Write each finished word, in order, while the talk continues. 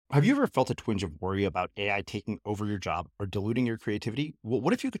Have you ever felt a twinge of worry about AI taking over your job or diluting your creativity? Well,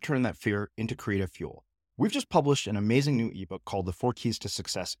 what if you could turn that fear into creative fuel? We've just published an amazing new ebook called The Four Keys to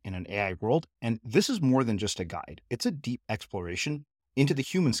Success in an AI World, and this is more than just a guide. It's a deep exploration into the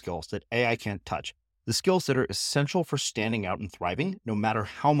human skills that AI can't touch, the skills that are essential for standing out and thriving, no matter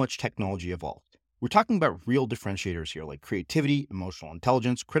how much technology evolves. We're talking about real differentiators here, like creativity, emotional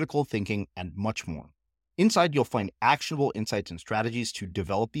intelligence, critical thinking, and much more. Inside, you'll find actionable insights and strategies to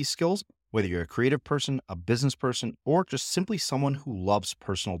develop these skills, whether you're a creative person, a business person, or just simply someone who loves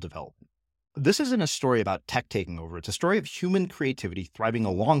personal development. This isn't a story about tech taking over. It's a story of human creativity thriving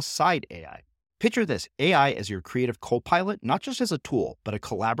alongside AI. Picture this, AI as your creative co-pilot, not just as a tool, but a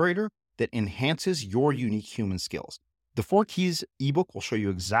collaborator that enhances your unique human skills. The Four Keys ebook will show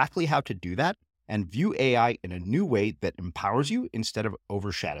you exactly how to do that and view AI in a new way that empowers you instead of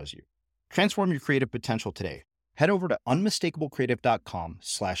overshadows you. Transform your creative potential today. Head over to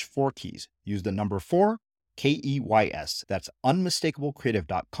unmistakablecreative.com/4keys. Use the number 4, KEYS. That's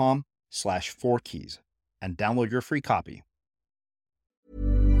unmistakablecreative.com/4keys and download your free copy.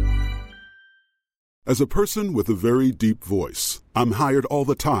 As a person with a very deep voice, I'm hired all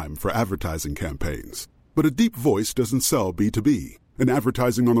the time for advertising campaigns. But a deep voice doesn't sell B2B, and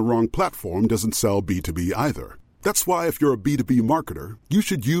advertising on the wrong platform doesn't sell B2B either. That's why if you're a B2B marketer, you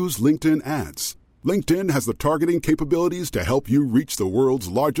should use LinkedIn ads. LinkedIn has the targeting capabilities to help you reach the world's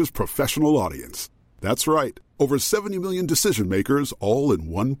largest professional audience. That's right, over 70 million decision makers all in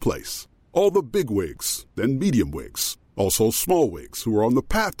one place. All the big wigs, then medium wigs, also small wigs who are on the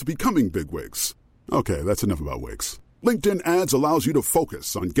path to becoming big wigs. Okay, that's enough about wigs. LinkedIn ads allows you to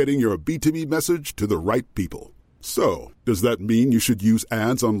focus on getting your B2B message to the right people. So, does that mean you should use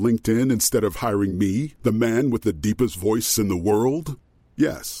ads on LinkedIn instead of hiring me, the man with the deepest voice in the world?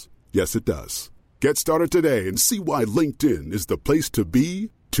 Yes. Yes, it does. Get started today and see why LinkedIn is the place to be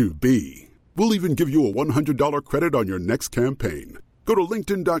to be. We'll even give you a $100 credit on your next campaign. Go to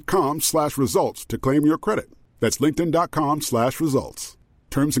linkedin.com/results to claim your credit. That's linkedin.com/results.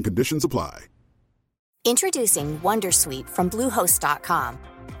 Terms and conditions apply. Introducing Wondersuite from Bluehost.com.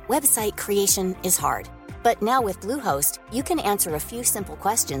 Website creation is hard. But now with Bluehost, you can answer a few simple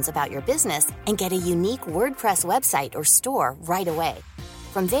questions about your business and get a unique WordPress website or store right away.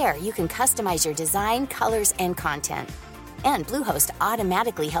 From there, you can customize your design, colors, and content. And Bluehost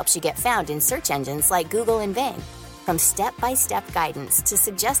automatically helps you get found in search engines like Google and Bing. From step-by-step guidance to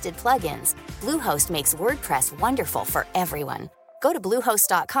suggested plugins, Bluehost makes WordPress wonderful for everyone. Go to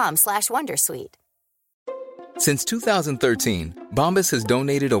bluehost.com/wondersuite. Since 2013, Bombas has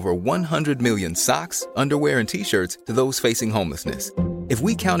donated over 100 million socks, underwear, and T-shirts to those facing homelessness. If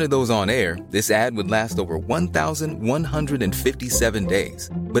we counted those on air, this ad would last over 1,157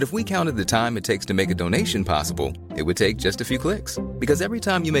 days. But if we counted the time it takes to make a donation possible, it would take just a few clicks. Because every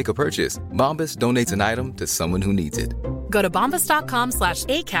time you make a purchase, Bombas donates an item to someone who needs it. Go to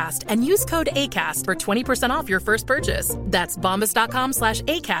bombas.com/ACAST and use code ACAST for 20% off your first purchase. That's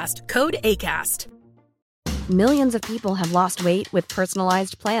bombas.com/ACAST, code ACAST. Millions of people have lost weight with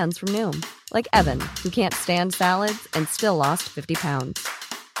personalized plans from Noom. Like Evan, who can't stand salads and still lost 50 pounds.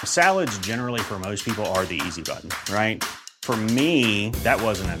 Salads generally for most people are the easy button, right? For me, that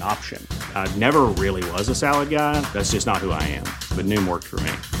wasn't an option. I never really was a salad guy. That's just not who I am. But Noom worked for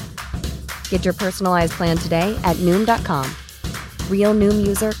me. Get your personalized plan today at Noom.com. Real Noom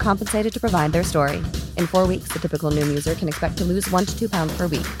user compensated to provide their story. In 4 weeks, the typical Noom user can expect to lose 1 to 2 pounds per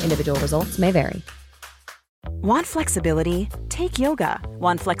week. Individual results may vary. Want flexibility? Take yoga.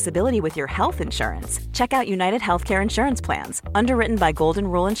 Want flexibility with your health insurance? Check out United Healthcare Insurance Plans. Underwritten by Golden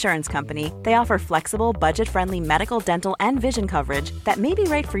Rule Insurance Company, they offer flexible, budget-friendly medical, dental, and vision coverage that may be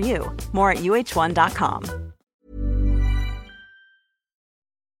right for you. More at UH1.com.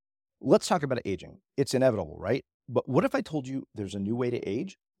 Let's talk about aging. It's inevitable, right? But what if I told you there's a new way to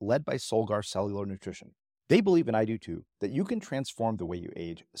age, led by Solgar Cellular Nutrition? They believe, and I do too, that you can transform the way you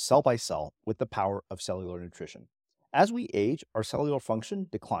age cell by cell with the power of cellular nutrition. As we age, our cellular function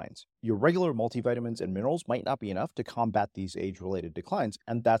declines. Your regular multivitamins and minerals might not be enough to combat these age-related declines,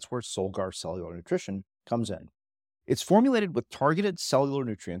 and that's where Solgar Cellular Nutrition comes in. It's formulated with targeted cellular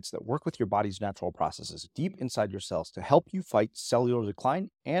nutrients that work with your body's natural processes deep inside your cells to help you fight cellular decline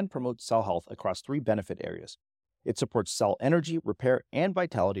and promote cell health across 3 benefit areas. It supports cell energy, repair, and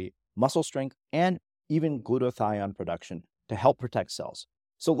vitality, muscle strength, and even glutathione production to help protect cells.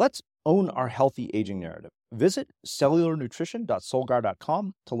 So let's own our healthy aging narrative. Visit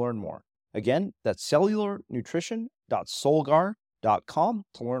cellularnutrition.solgar.com to learn more. Again, that's cellularnutrition.solgar.com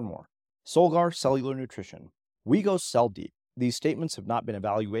to learn more. Solgar Cellular Nutrition. We go cell deep. These statements have not been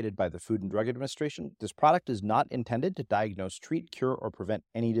evaluated by the Food and Drug Administration. This product is not intended to diagnose, treat, cure, or prevent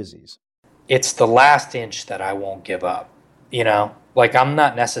any disease. It's the last inch that I won't give up. Like I'm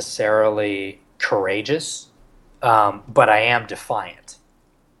not necessarily courageous, but I am defiant,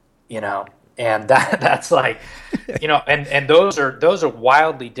 and that's like, and those are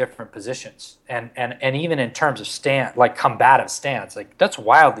wildly different positions. And even in terms of combative stance, like that's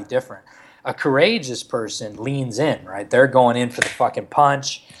wildly different. A courageous person leans in, right? They're going in for the fucking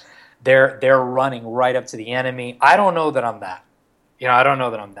punch. They're running right up to the enemy. I don't know that I'm that. I don't know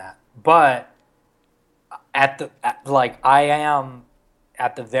that I'm that. But I am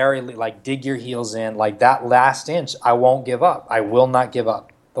at the very, like, dig your heels in, like that last inch, I won't give up. I will not give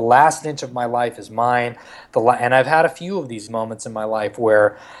up. The last inch of my life is mine. And I've had a few of these moments in my life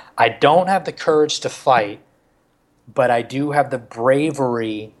where I don't have the courage to fight, but I do have the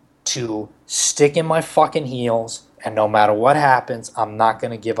bravery to stick in my fucking heels, and no matter what happens, I'm not going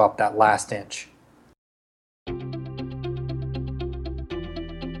to give up that last inch.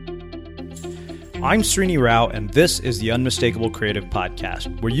 I'm Srini Rao, and this is the Unmistakable Creative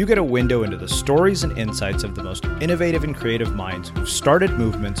Podcast, where you get a window into the stories and insights of the most innovative and creative minds who've started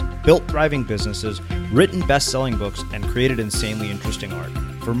movements, built thriving businesses, written best-selling books, and created insanely interesting art.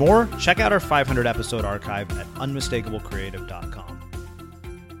 For more, check out our 500-episode archive at unmistakablecreative.com.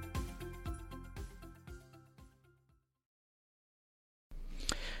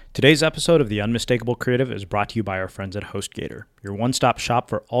 Today's episode of The Unmistakable Creative is brought to you by our friends at HostGator, your one-stop shop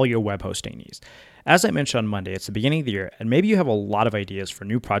for all your web hosting needs. As I mentioned on Monday, it's the beginning of the year, and maybe you have a lot of ideas for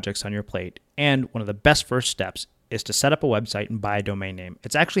new projects on your plate, and one of the best first steps is to set up a website and buy a domain name.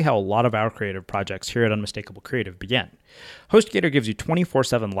 It's actually how a lot of our creative projects here at Unmistakable Creative began. HostGator gives you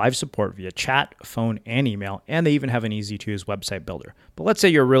 24/7 live support via chat, phone, and email, and they even have an easy-to-use website builder. But let's say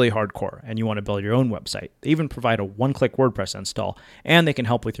you're really hardcore and you want to build your own website. They even provide a one-click WordPress install, and they can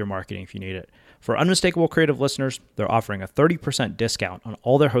help with your marketing if you need it. For Unmistakable Creative listeners, they're offering a 30% discount on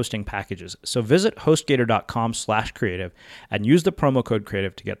all their hosting packages. So visit HostGator.com/creative and use the promo code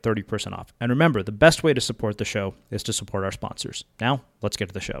creative to get 30% off. And remember, the best way to support the show is to support our sponsors. Now, let's get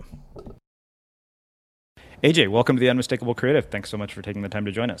to the show. AJ, welcome to the Unmistakable Creative. Thanks so much for taking the time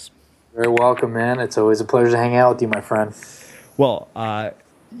to join us. Very welcome, man. It's always a pleasure to hang out with you, my friend. Well,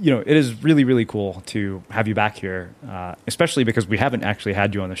 it is really, really cool to have you back here, especially because we haven't actually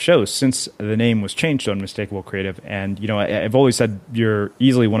had you on the show since the name was changed to Unmistakable Creative. And, I've always said you're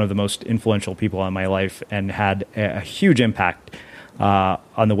easily one of the most influential people in my life and had a huge impact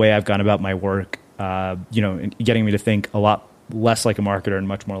on the way I've gone about my work, getting me to think a lot less like a marketer and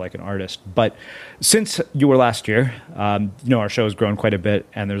much more like an artist. But since you were last year, our show has grown quite a bit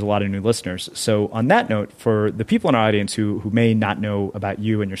and there's a lot of new listeners. So on that note, for the people in our audience who may not know about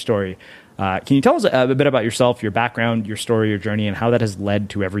you and your story, can you tell us a bit about yourself, your background, your story, your journey, and how that has led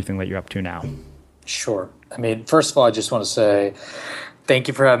to everything that you're up to now? Sure. I mean, first of all, I just want to say thank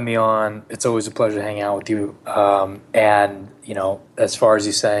you for having me on. It's always a pleasure to hang out with you. And, as far as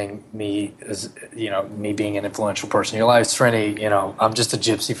you saying me being an influential person in your life, Srini, I'm just a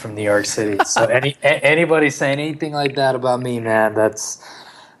gypsy from New York City. So anybody saying anything like that about me, man, that's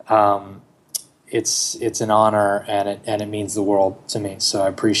it's an honor and it means the world to me. So I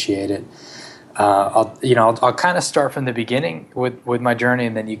appreciate it. I'll kind of start from the beginning with my journey,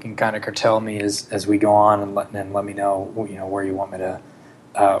 and then you can kind of curtail me as we go on and let me know where you want me to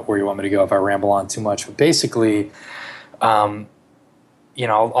go if I ramble on too much. But basically, I'll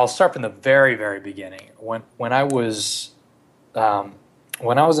start from the very, very beginning. When I was in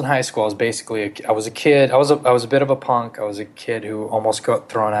high school, I was basically I was a kid. I was a bit of a punk. I was a kid who almost got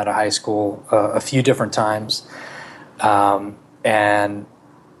thrown out of high school a few different times, and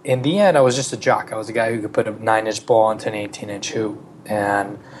in the end, I was just a jock. I was a guy who could put a 9-inch ball into an 18-inch hoop.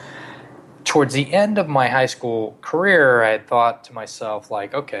 And towards the end of my high school career, I thought to myself,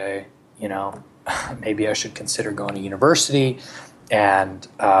 like, okay, maybe I should consider going to university. And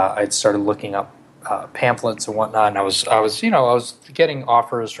I'd started looking up pamphlets and whatnot. And I was getting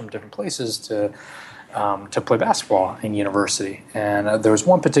offers from different places to play basketball in university. And there was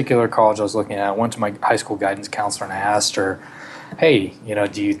one particular college I was looking at. I went to my high school guidance counselor and I asked her, hey,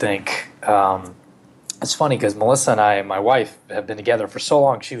 do you think, it's funny because Melissa and I, my wife, have been together for so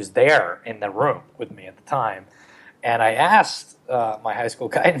long. She was there in the room with me at the time. And I asked my high school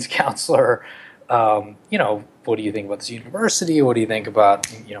guidance counselor, what do you think about this university? What do you think about,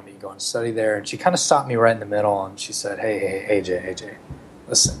 me going to study there? And she kind of stopped me right in the middle and she said, hey, AJ,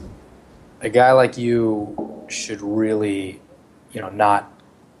 listen, a guy like you should really, not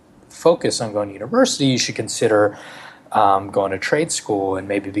focus on going to university. You should consider going to trade school and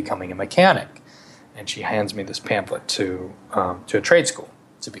maybe becoming a mechanic. and she hands me this pamphlet to a trade school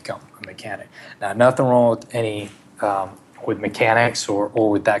to become a mechanic. Now, nothing wrong with any with mechanics or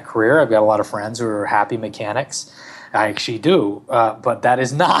with that career. I've got a lot of friends who are happy mechanics. I actually do, but that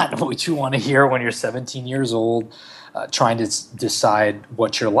is not what you want to hear when you're 17 years old, trying to decide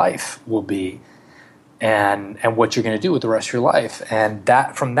what your life will be and what you're going to do with the rest of your life. And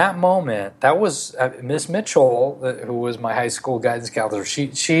that from that moment, that was Miss Mitchell, who was my high school guidance counselor.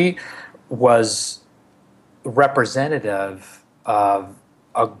 She was representative of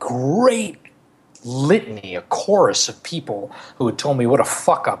a great litany, a chorus of people who had told me what a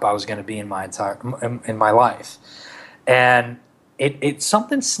fuck up I was going to be in my life. And it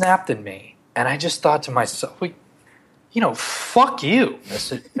something snapped in me, and I just thought to myself, fuck you,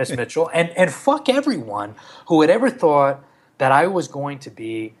 Miss Mitchell, and fuck everyone who had ever thought that I was going to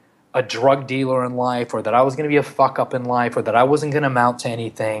be a drug dealer in life, or that I was going to be a fuck up in life, or that I wasn't going to amount to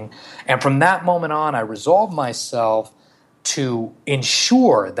anything. And from that moment on, I resolved myself to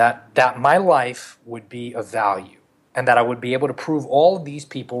ensure that my life would be of value, and that I would be able to prove all of these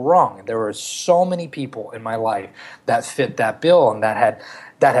people wrong. And there were so many people in my life that fit that bill, and that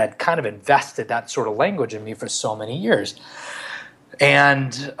had kind of invested that sort of language in me for so many years.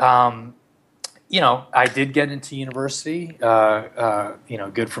 And I did get into university.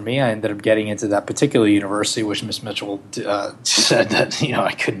 Good for me. I ended up getting into that particular university, which Miss Mitchell said that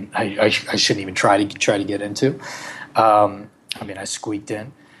I couldn't. I shouldn't even try to get into. I squeaked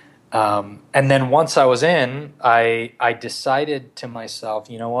in. And then once I was in, I decided to myself,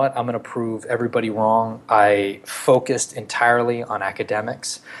 you know what, I'm going to prove everybody wrong. I focused entirely on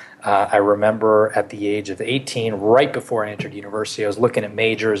academics. I remember at the age of 18, right before I entered university, I was looking at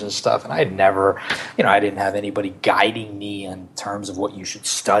majors and stuff, and I didn't have anybody guiding me in terms of what you should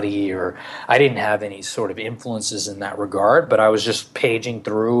study, or I didn't have any sort of influences in that regard, but I was just paging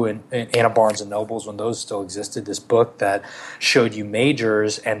through in Anna Barnes & Noble's, when those still existed, this book that showed you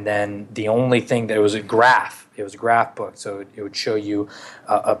majors, and then the only thing that it was a graph. It was a graph book, so it would show you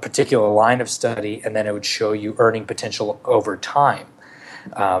a particular line of study, and then it would show you earning potential over time.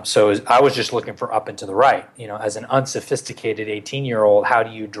 So I was just looking for up and to the right. As an unsophisticated 18-year-old, how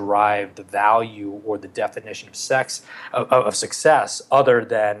do you derive the value or the definition of success other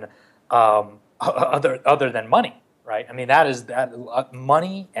than money, right? I mean, that is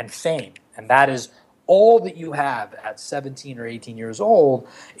money and fame, and that is all that you have at 17 or 18 years old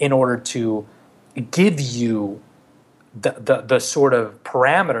in order to give you the sort of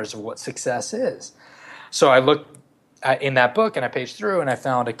parameters of what success is. So I looked in that book, and I paged through, and I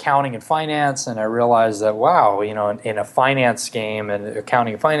found accounting and finance, and I realized that, wow, in a finance game and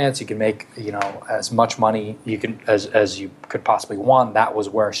accounting and finance, you can make, as much money as you could possibly want. That was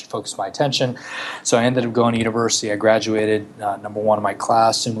where I should focus my attention. So I ended up going to university. I graduated number one in my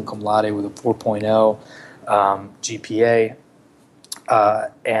class, summa cum laude, with a 4.0 GPA.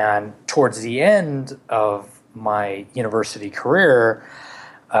 And towards the end of my university career,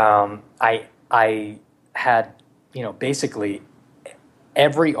 I had basically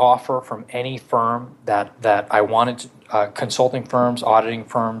every offer from any firm that I wanted, consulting firms, auditing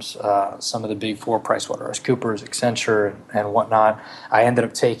firms, some of the big four, PricewaterhouseCoopers, Accenture, and whatnot. I ended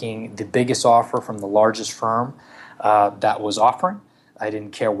up taking the biggest offer from the largest firm that was offering. I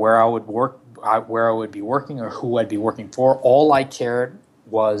didn't care where I would work, where I would be working, or who I'd be working for. All I cared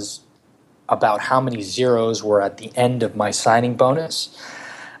was about how many zeros were at the end of my signing bonus.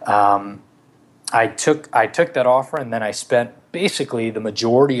 I took that offer, and then I spent basically the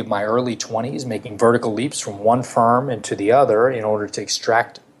majority of my early 20s making vertical leaps from one firm into the other in order to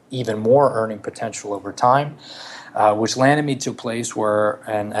extract even more earning potential over time, which landed me to a place where,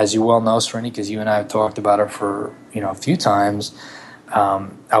 and as you well know, Srini, because you and I have talked about it for a few times,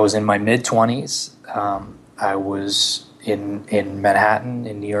 I was in my mid-20s. I was in Manhattan,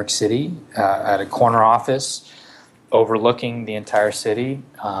 in New York City, at a corner office overlooking the entire city.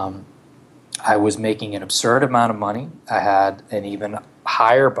 I was making an absurd amount of money. I had an even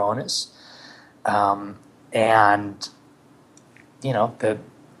higher bonus. The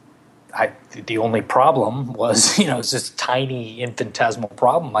only problem was, it's this tiny infinitesimal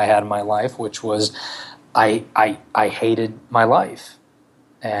problem I had in my life, which was I hated my life.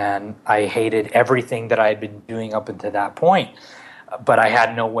 And I hated everything that I had been doing up until that point. But I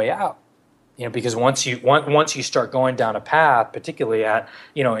had no way out. Because once you start going down a path, particularly at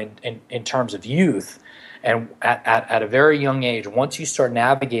in terms of youth, and at a very young age, once you start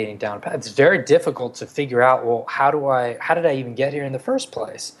navigating down a path, it's very difficult to figure out, well, how did I even get here in the first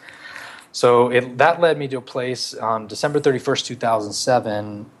place? So that led me to a place on December 31st,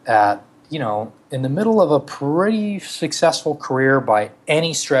 2007 at in the middle of a pretty successful career by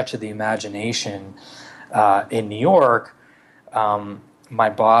any stretch of the imagination in New York, my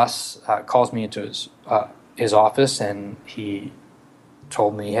boss calls me into his office, and he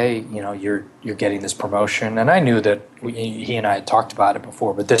told me, "Hey, you're getting this promotion." And I knew that he and I had talked about it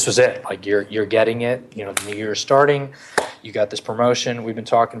before, but this was it. Like, you're getting it. The new year's starting. You got this promotion we've been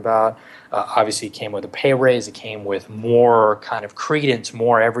talking about. Obviously, it came with a pay raise. It came with more kind of credence,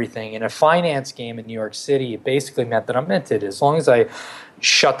 more everything. In a finance game in New York City, it basically meant that I'm minted. As long as I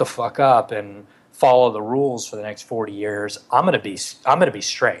shut the fuck up and follow the rules for the next 40 years, I'm gonna be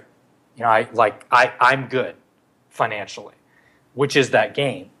straight. I'm good financially, which is that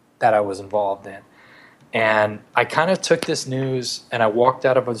game that I was involved in. And I kind of took this news, and I walked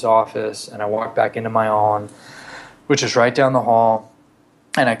out of his office, and I walked back into my own, which is right down the hall,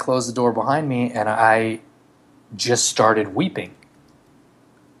 and I closed the door behind me, and I just started weeping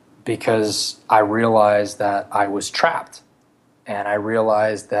because I realized that I was trapped, and I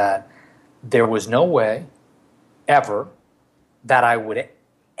realized that there was no way ever that I would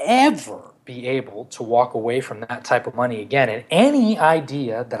ever be able to walk away from that type of money again. And any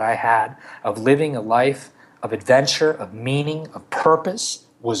idea that I had of living a life of adventure, of meaning, of purpose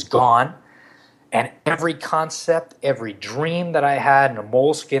was gone. And every concept, every dream that I had in a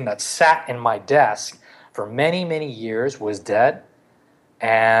moleskin that sat in my desk for many, many years was dead.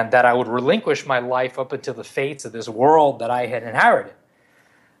 And that I would relinquish my life up until the fates of this world that I had inherited.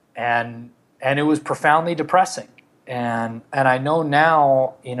 And it was profoundly depressing. And I know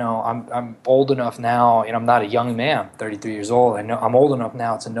now, I'm old enough now, I'm not a young man, 33 years old. I know I'm old enough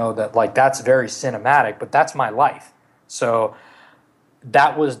now to know that, like, that's very cinematic, but that's my life. So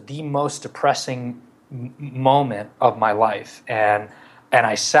that was the most depressing moment of my life. And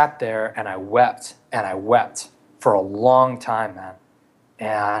I sat there and I wept for a long time,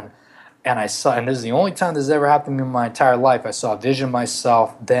 man. And I saw, and this is the only time this has ever happened to me in my entire life, I saw a vision of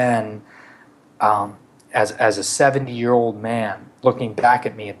myself then, as a 70-year-old man looking back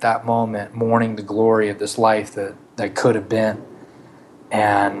at me at that moment, mourning the glory of this life that could have been.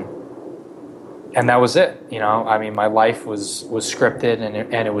 And that was it. My life was scripted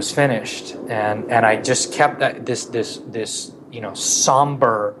and it was finished. And I just kept that this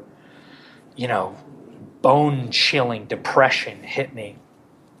somber, bone-chilling depression hit me.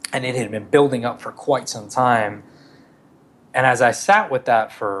 And it had been building up for quite some time. And as I sat with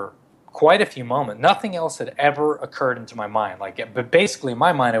that for quite a few moments, nothing else had ever occurred into my mind. But basically in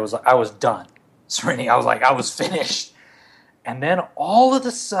my mind, I was done. Srini, I was finished. And then all of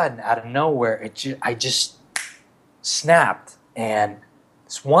a sudden, out of nowhere, I just snapped. And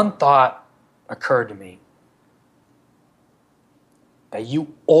this one thought occurred to me, that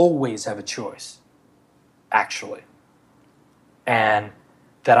you always have a choice, actually. And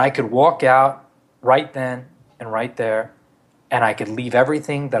that I could walk out right then and right there, and I could leave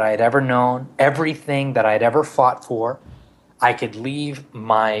everything that I had ever known, everything that I had ever fought for. I could leave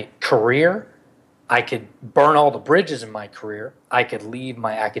my career. I could burn all the bridges in my career. I could leave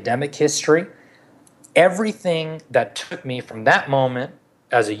my academic history. Everything that took me from that moment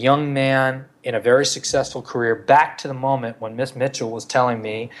as a young man in a very successful career back to the moment when Miss Mitchell was telling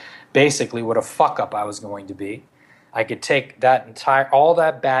me basically what a fuck up I was going to be. I could take all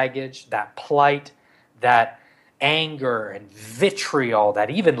that baggage, that plight, that anger and vitriol that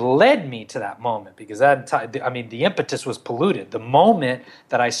even led me to that moment, because the impetus was polluted. The moment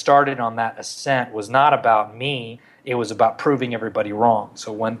that I started on that ascent was not about me, it was about proving everybody wrong.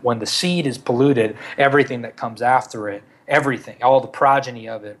 So when the seed is polluted, everything that comes after it, everything, all the progeny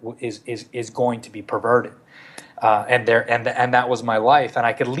of it is going to be perverted. And that was my life. And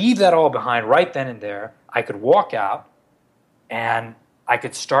I could leave that all behind right then and there. I could walk out and I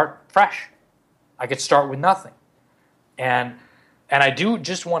could start fresh. I could start with nothing. And I do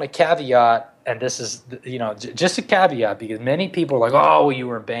just want to caveat, and this is, just a caveat, because many people are like, oh, well, you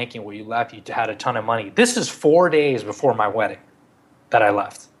were in banking, well, you left, you had a ton of money. This is 4 days before my wedding that I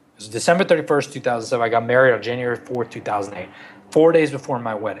left. It was December 31st, 2007. I got married on January 4th, 2008. 4 days before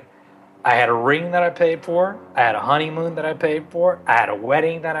my wedding. I had a ring that I paid for. I had a honeymoon that I paid for. I had a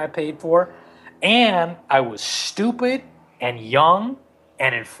wedding that I paid for. And I was stupid and young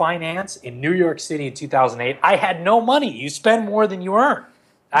and in finance in New York City in 2008. I had no money. You spend more than you earn.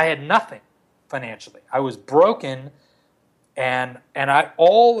 I had nothing financially. I was broken, and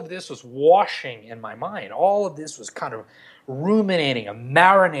all of this was washing in my mind. All of this was kind of ruminating and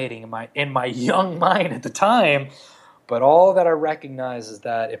marinating in my young mind at the time. But all that I recognize is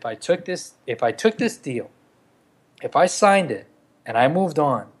that if I took this deal, if I signed it and I moved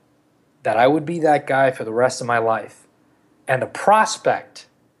on, that I would be that guy for the rest of my life. And the prospect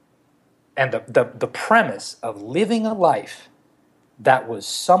and the premise of living a life that was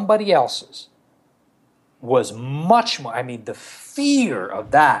somebody else's was much more, I mean, the fear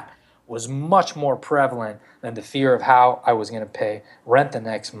of that was much more prevalent than the fear of how I was going to pay rent the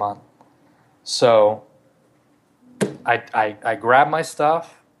next month. So I grabbed my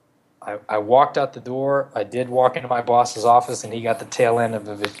stuff. I walked out the door. I did walk into my boss's office, and he got the tail end of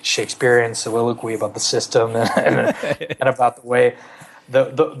a Shakespearean soliloquy about the system and about the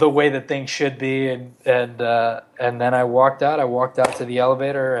way that things should be. And then I walked out. I walked out to the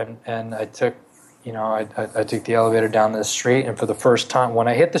elevator, and I took, I took the elevator down the street. And for the first time, when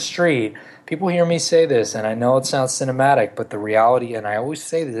I hit the street, people hear me say this, and I know it sounds cinematic, but the reality, and I always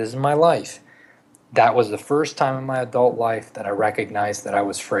say this is my life. That was the first time in my adult life that I recognized that I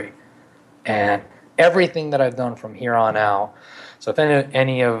was free. And everything that I've done from here on out, so if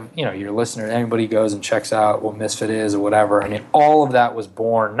any of your listeners, anybody goes and checks out what Misfit is or whatever, I mean, all of that was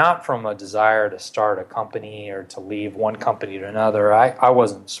born not from a desire to start a company or to leave one company to another. I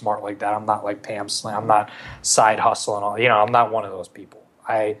wasn't smart like that. I'm not like Pam Slam. I'm not side hustling. I'm not one of those people.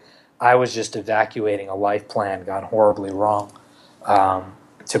 I was just evacuating a life plan gone horribly wrong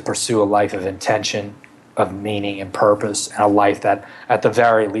to pursue a life of intention, of meaning and purpose, and a life that at the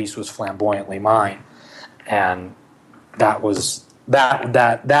very least was flamboyantly mine. And that was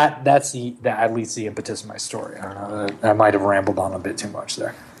that's at least the impetus of my story. I don't know, I might have rambled on a bit too much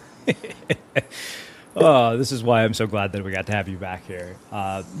there. Oh, this is why I'm so glad that we got to have you back here.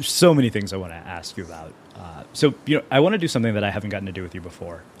 There's so many things I want to ask you about. So I want to do something that I haven't gotten to do with you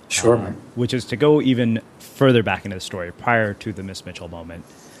before. Sure, man. Which is to go even further back into the story prior to the Miss Mitchell moment,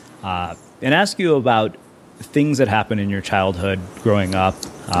 and ask you about things that happened in your childhood growing up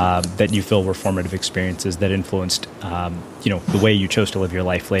that you feel were formative experiences that influenced, the way you chose to live your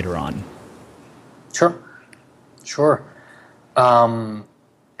life later on. Sure.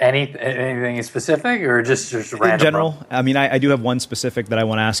 Anything specific or just random? In general, I mean, I do have one specific that I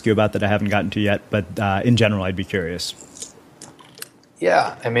want to ask you about that I haven't gotten to yet, but in general, I'd be curious.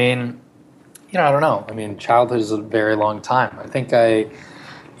 Yeah, I mean, I don't know. I mean, childhood is a very long time. I think I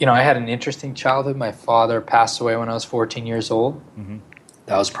had an interesting childhood. My father passed away when I was 14 years old. Mm-hmm.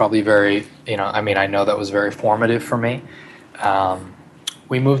 That was probably very, I know that was very formative for me.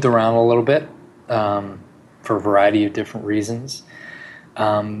 We moved around a little bit for a variety of different reasons.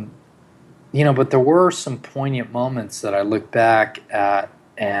 But there were some poignant moments that I look back at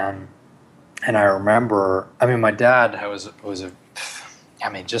and I remember, my dad was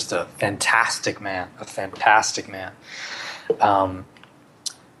just a fantastic man.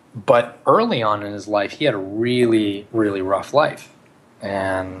 But early on in his life, he had a really, really rough life.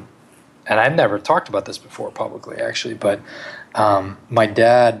 And I've never talked about this before publicly, actually, but my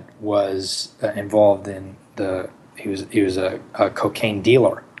dad was involved in he was a cocaine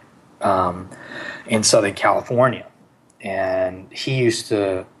dealer in Southern California. And he used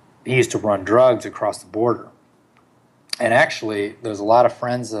to run drugs across the border. And actually, there's a lot of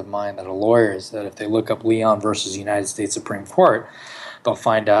friends of mine that are lawyers that if they look up Leon versus United States Supreme Court, they'll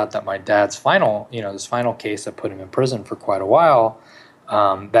find out that my dad's this final case that put him in prison for quite a while,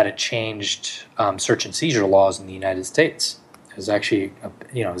 that it changed search and seizure laws in the United States. It was actually,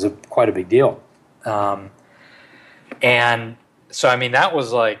 quite a big deal. And so, that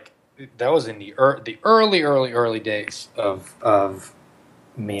was in the early days of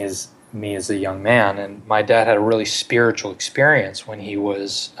me as a young man. And my dad had a really spiritual experience when he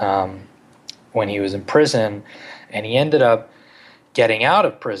was in prison, and he ended up getting out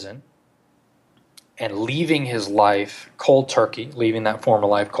of prison and leaving his life cold turkey, leaving that former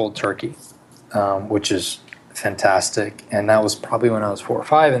life cold turkey, which is fantastic. And that was probably when I was 4 or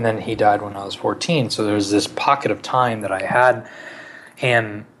 5, and then he died when I was 14. So there was this pocket of time that I had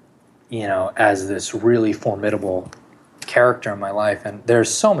him, as this really formidable character in my life. And there's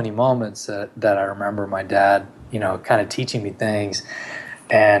so many moments that I remember my dad, kind of teaching me things.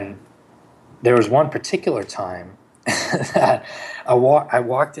 And there was one particular time that I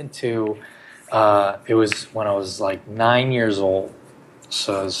walked into, it was when I was like 9 years old.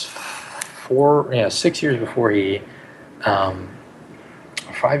 So it was 6 years before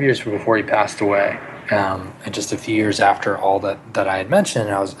 5 years before he passed away. And just a few years after all that I had mentioned,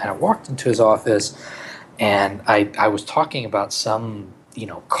 and I walked into his office, and I was talking about some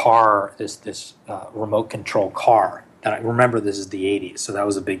car, this remote control car. And I remember this is the 80s, so that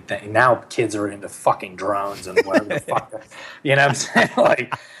was a big thing. Now kids are into fucking drones and whatever the fuck. You know what I'm saying?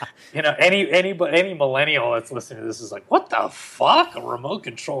 Like, any millennial that's listening to this is like, what the fuck? A remote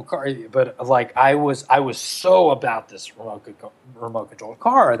control car? But like, I was so about this remote control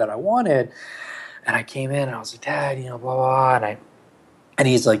car that I wanted. And I came in and I was like, Dad, blah, blah, blah. And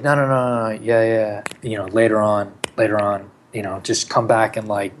he's like, no, yeah, later on, just come back in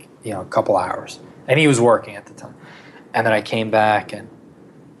like, a couple hours. And he was working at the time. And then I came back and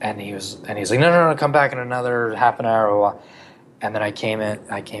he's like, no, come back in another half an hour or a while. And then I came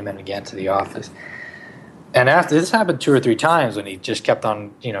in again to the office. And after this happened 2 or 3 times when he just kept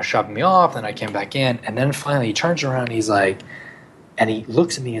on, shoving me off, and I came back in, and then finally he turns around and he's like, and he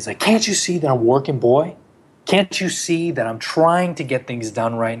looks at me and he's like, can't you see that I'm working, boy? Can't you see that I'm trying to get things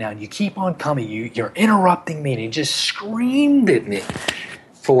done right now? And you keep on coming, you're interrupting me. And he just screamed at me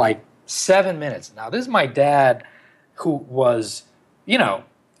for like 7 minutes. Now, this is my dad who was,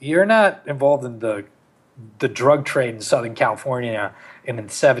 you're not involved in the drug trade in Southern California in the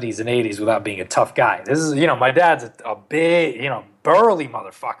 70s and 80s without being a tough guy. This is, my dad's a big, burly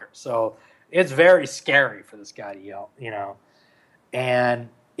motherfucker. So it's very scary for this guy to yell, And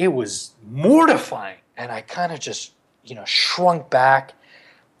it was mortifying. And I kind of just, shrunk back,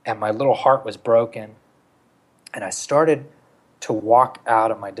 and my little heart was broken. And I started to walk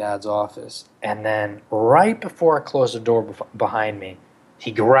out of my dad's office. And then right before I closed the door behind me, he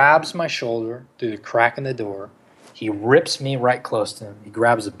grabs my shoulder through the crack in the door. He rips me right close to him. He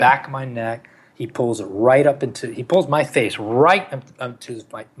grabs the back of my neck. He pulls my face right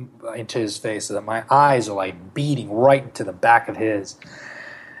into his face so that my eyes are like beating right into the back of his.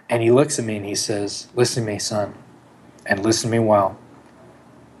 And he looks at me and he says, listen to me, son, and listen to me well.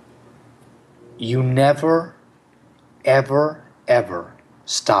 You never, ever, ever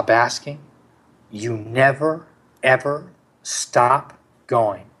stop asking. You never, ever stop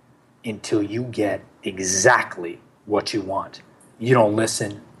going until you get exactly what you want. You don't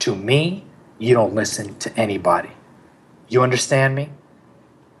listen to me. You don't listen to anybody. You understand me?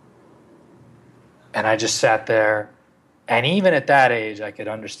 And I just sat there, and even at that age, I could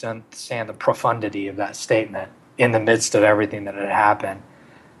understand the profundity of that statement in the midst of everything that had happened.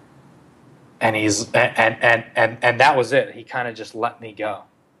 And and that was it. He kind of just let me go,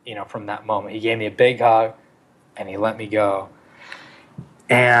 from that moment. He gave me a big hug, and he let me go.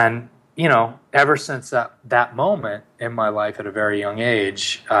 And ever since that moment in my life at a very young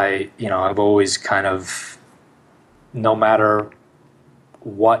age, I've always kind of, no matter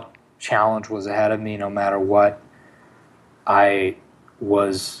what challenge was ahead of me, no matter what I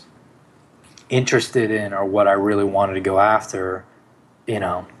was interested in or what I really wanted to go after,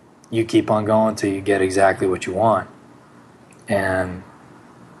 you keep on going till you get exactly what you want. And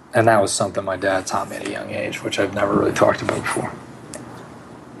that was something my dad taught me at a young age, which I've never really talked about before.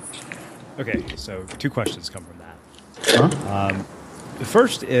 Okay, so 2 questions come from that. The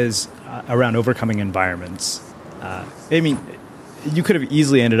first is around overcoming environments. You could have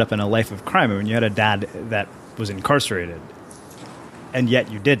easily ended up in a life of crime. I mean, you had a dad that was incarcerated, and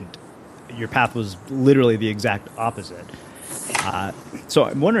yet you didn't. Your path was literally the exact opposite. So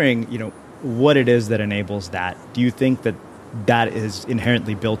I'm wondering, what it is that enables that. Do you think that is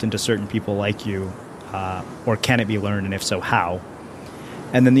inherently built into certain people like you, or can it be learned, and if so, how?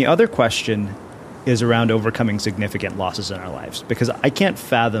 And then the other question is around overcoming significant losses in our lives, because I can't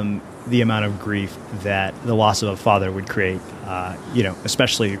fathom the amount of grief that the loss of a father would create,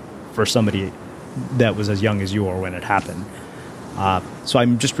 especially for somebody that was as young as you were when it happened. So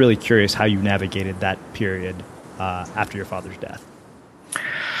I'm just really curious how you navigated that period after your father's death.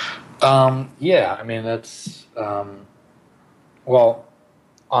 That's well,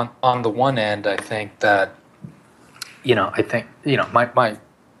 on the one end, I think that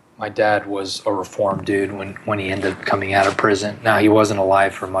my dad was a reformed dude when he ended up coming out of prison. Now, he wasn't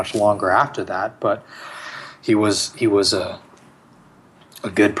alive for much longer after that, but he was a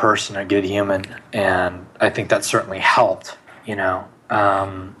good person, a good human, and I think that certainly helped,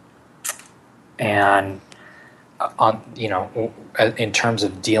 and in terms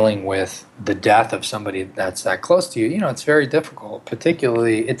of dealing with the death of somebody that's that close to you, it's very difficult.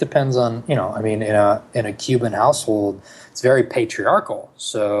 Particularly, it depends on, in a Cuban household, it's very patriarchal.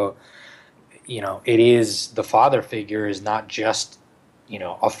 So, it is, the father figure is not just,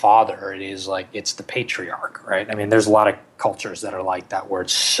 a father. It is like, it's the patriarch, right? I mean, there's a lot of cultures that are like that, where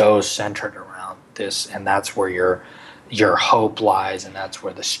it's so centered around this, and that's where your hope lies, and that's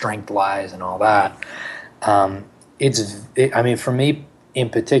where the strength lies, and all that. For me in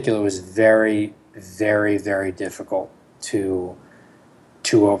particular, it was very, very, very difficult to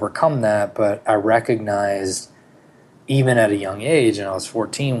overcome that. But I recognized, even at a young age, and I was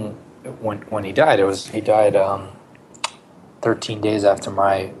 14 when he died. He died 13 days after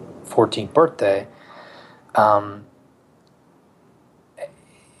my 14th birthday. I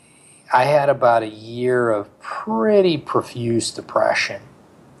had about a year of pretty profuse depression.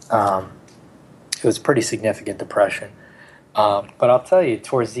 It was pretty significant depression. But I'll tell you,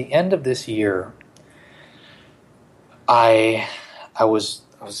 towards the end of this year, I was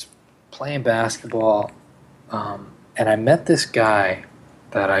playing basketball, and I met this guy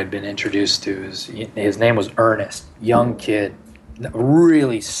that I'd been introduced to. His name was Ernest, young kid,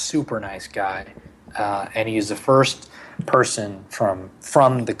 really super nice guy, and he was the first person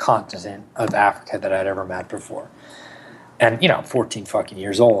from the continent of Africa that I'd ever met before. And 14 fucking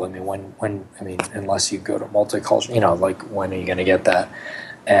years old. I mean, unless you go to multicultural, like when are you going to get that?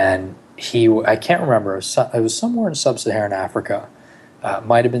 And I can't remember. It was somewhere in sub-Saharan Africa.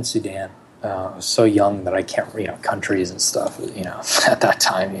 Might have been Sudan. I was so young that I can't, countries and stuff. At that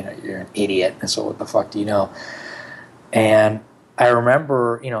time, you're an idiot. And so what the fuck do you know? And I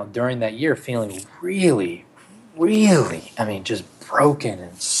remember, during that year, feeling really, really, just broken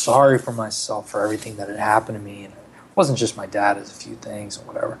and sorry for myself for everything that had happened to me. And it wasn't just my dad, it was a few things and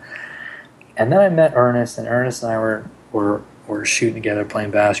whatever. And then I met Ernest, and Ernest and I were shooting together,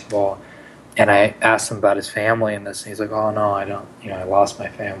 playing basketball. And I asked him about his family and this, and he's like, "Oh no, I don't. I lost my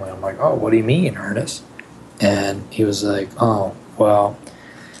family." I'm like, "Oh, what do you mean, Ernest?" And he was like, "Oh, well,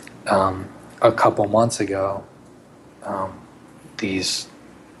 a couple months ago, these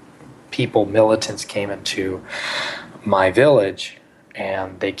militants came into my village,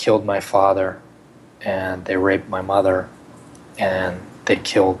 and they killed my father, and they raped my mother, and they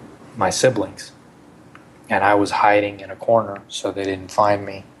killed my siblings. And I was hiding in a corner, so they didn't find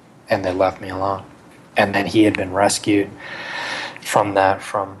me. And they left me alone." And then he had been rescued from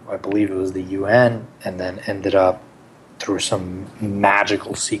I believe it was the UN, and then ended up, through some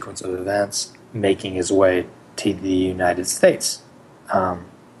magical sequence of events, making his way to the United States.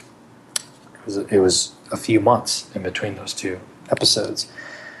 It was a few months in between those two episodes.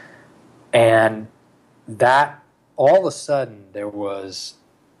 And that, all of a sudden, there was,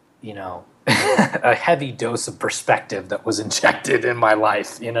 a heavy dose of perspective that was injected in my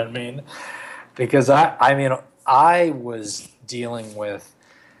life, you know what I mean? Because I was dealing with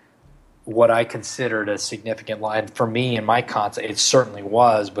what I considered a significant lie. For me, in my context, it certainly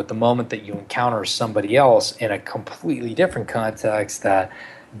was, but the moment that you encounter somebody else in a completely different context,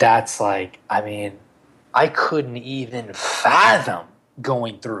 that's like, I couldn't even fathom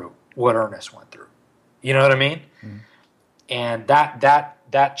going through what Ernest went through. You know what I mean? Mm. And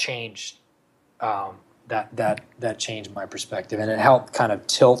that changed that changed my perspective, and it helped kind of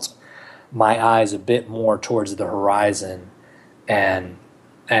tilt my eyes a bit more towards the horizon, and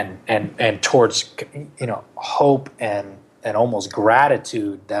towards hope and almost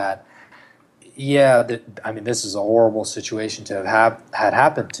gratitude that this is a horrible situation to have had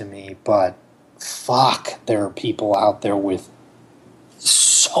happened to me, but fuck, there are people out there with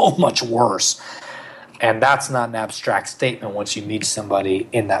so much worse. And that's not an abstract statement once you meet somebody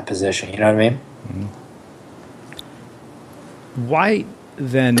in that position. You know what I mean? Mm-hmm. Why,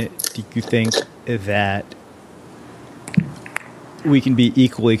 then, do you think that we can be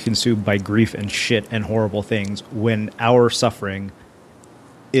equally consumed by grief and shit and horrible things when our suffering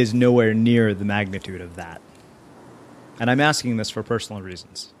is nowhere near the magnitude of that? And I'm asking this for personal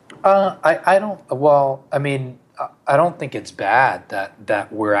reasons. I don't think it's bad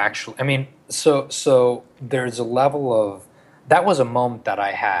that we're actually, so there's a level of, that was a moment that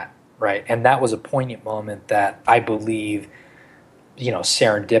I had, right? And that was a poignant moment that I believe,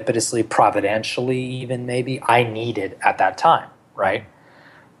 serendipitously, providentially even maybe, I needed at that time, right?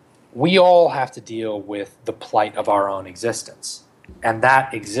 We all have to deal with the plight of our own existence. And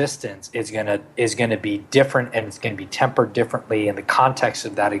that existence is gonna be different, and it's gonna be tempered differently, and the context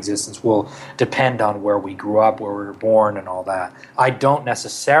of that existence will depend on where we grew up, where we were born, and all that. I don't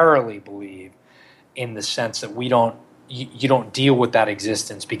necessarily believe in the sense that you don't deal with that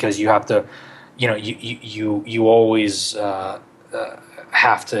existence because you have to, you always have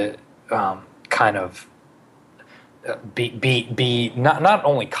to kind of be not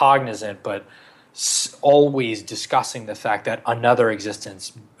only cognizant, but always discussing the fact that another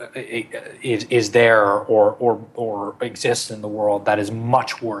existence is there or exists in the world that is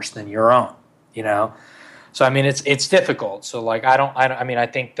much worse than your own, So it's difficult. So I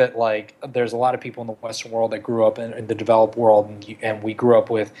think that there's a lot of people in the Western world that grew up in the developed world, and we grew up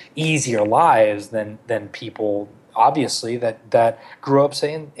with easier lives than people obviously that grew up,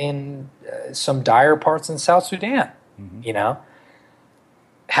 say, in some dire parts in South Sudan, mm-hmm.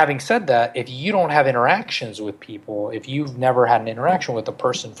 Having said that, if you don't have interactions with people, if you've never had an interaction with a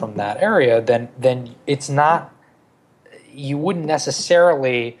person from that area, then it's not, you wouldn't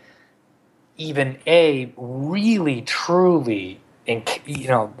necessarily even really truly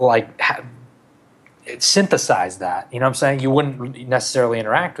synthesize that. You know what I'm saying? You wouldn't necessarily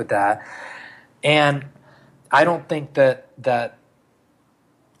interact with that. And I don't think that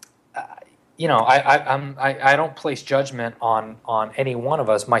you know, I don't place judgment on any one of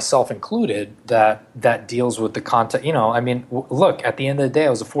us, myself included, that deals with the content. You know, I mean, look, at the end of the day,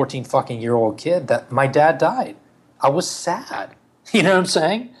 I was a 14-fucking-year-old kid that my dad died. I was sad. You know what I'm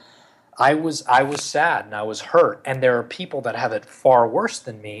saying? I was sad and I was hurt. And there are people that have it far worse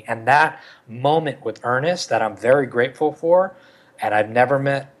than me. And that moment with Ernest that I'm very grateful for, and I've never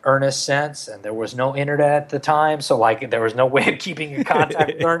met Ernest since, and there was no internet at the time, so like there was no way of keeping in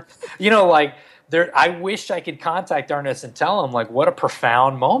contact with Ernest. You know, like I wish I could contact Ernest and tell him like what a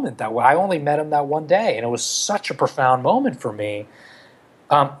profound moment that I only met him that one day, and it was such a profound moment for me.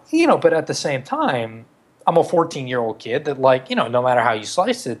 You know, but at the same time, I'm a 14-year-old kid that, like, you know, no matter how you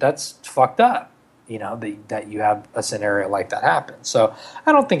slice it, that's fucked up. You know, that you have a scenario like that happen. So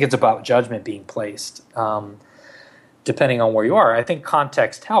I don't think it's about judgment being placed. Depending on where you are, I think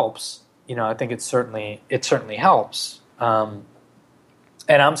context helps. You know, I think it certainly helps. And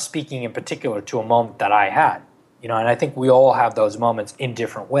I'm speaking in particular to a moment that I had. You know, and I think we all have those moments in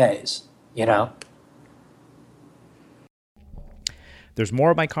different ways. You know. There's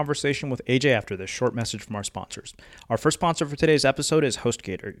more of my conversation with AJ after this short message from our sponsors. Our first sponsor for today's episode is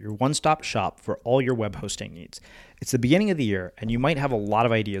HostGator, your one-stop shop for all your web hosting needs. It's the beginning of the year, and you might have a lot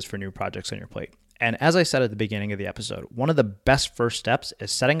of ideas for new projects on your plate. And as I said at the beginning of the episode, one of the best first steps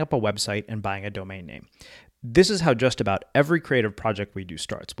is setting up a website and buying a domain name. This is how just about every creative project we do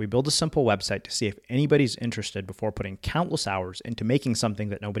starts. We build a simple website to see if anybody's interested before putting countless hours into making something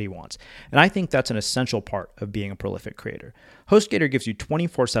that nobody wants. And I think that's an essential part of being a prolific creator. HostGator gives you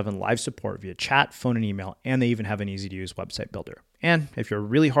 24/7 live support via chat, phone, and email, and they even have an easy-to-use website builder. And if you're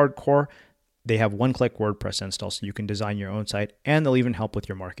really hardcore, they have one-click WordPress install so you can design your own site, and they'll even help with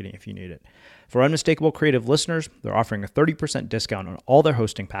your marketing if you need it. For Unmistakable Creative listeners, they're offering a 30% discount on all their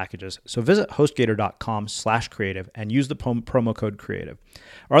hosting packages, so visit HostGator.com/creative and use the promo code CREATIVE.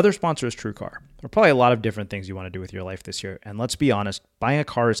 Our other sponsor is TrueCar. There are probably a lot of different things you want to do with your life this year, and let's be honest, buying a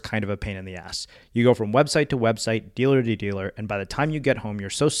car is kind of a pain in the ass. You go from website to website, dealer to dealer, and by the time you get home, you're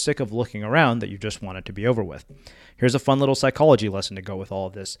so sick of looking around that you just want it to be over with. Here's a fun little psychology lesson to go with all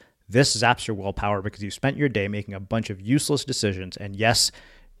of this. This zaps your willpower because you spent your day making a bunch of useless decisions, and yes,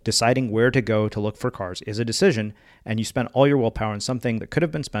 deciding where to go to look for cars is a decision, and you spent all your willpower on something that could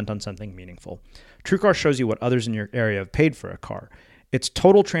have been spent on something meaningful. TrueCar shows you what others in your area have paid for a car. It's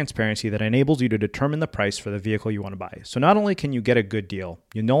total transparency that enables you to determine the price for the vehicle you want to buy. So not only can you get a good deal,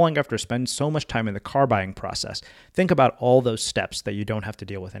 you no longer have to spend so much time in the car buying process. Think about all those steps that you don't have to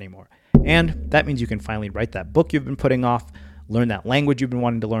deal with anymore. And that means you can finally write that book you've been putting off, learn that language you've been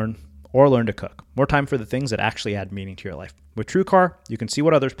wanting to learn, or learn to cook. More time for the things that actually add meaning to your life. With TrueCar, you can see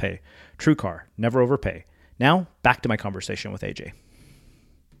what others pay. TrueCar, never overpay. Now, back to my conversation with AJ.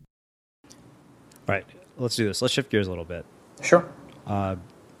 All right, let's do this. Let's shift gears a little bit. Sure. I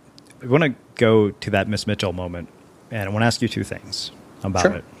want to go to that Miss Mitchell moment, and I want to ask you two things about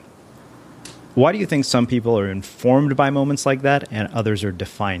it. Why do you think some people are informed by moments like that and others are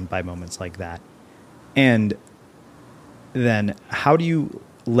defined by moments like that? And then how do you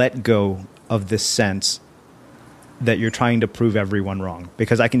let go of this sense that you're trying to prove everyone wrong?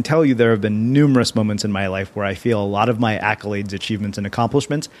 Because I can tell you there have been numerous moments in my life where I feel a lot of my accolades, achievements, and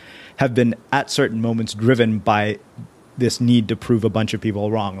accomplishments have been at certain moments driven by this need to prove a bunch of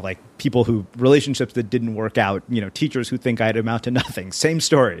people wrong, like relationships that didn't work out, you know, teachers who think I'd amount to nothing. Same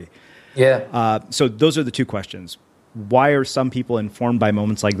story. Yeah. So those are the two questions. Why are some people informed by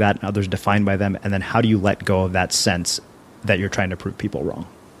moments like that and others defined by them? And then how do you let go of that sense that you're trying to prove people wrong?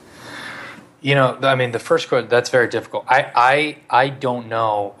 You know, I mean, the first question, that's very difficult. I don't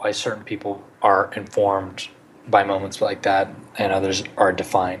know why certain people are informed by moments like that and others are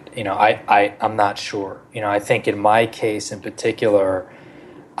defined. You know, I'm not sure. You know, I think in my case in particular,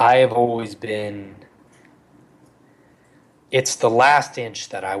 I have always been, it's the last inch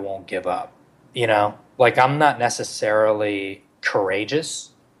that I won't give up. You know, like I'm not necessarily courageous,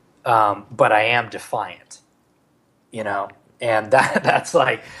 but I am defiant. You know, and that's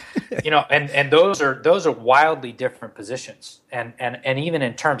like, you know, and those are wildly different positions, and even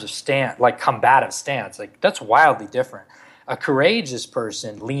in terms of combative stance, like that's wildly different. A courageous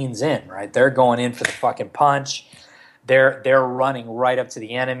person leans in, right? They're going in for the fucking punch. They're running right up to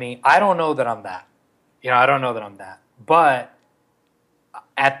the enemy. I don't know that I'm that. You know, I don't know that I'm that. But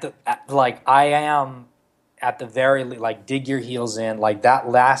I am at the very like dig your heels in, like that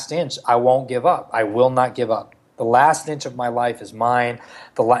last inch. I won't give up. I will not give up. The last inch of my life is mine.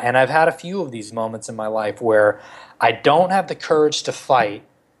 And I've had a few of these moments in my life where I don't have the courage to fight,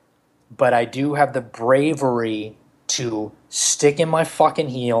 but I do have the bravery to stick in my fucking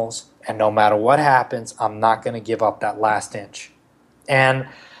heels, And no matter what happens, I'm not going to give up that last inch. And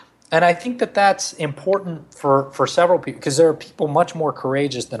I think that that's important for several people, because there are people much more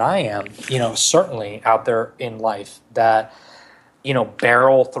courageous than I am, certainly out there in life that,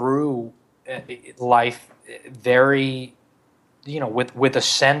 barrel through life very, with a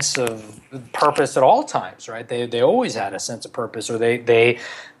sense of purpose at all times, right? They always had a sense of purpose, or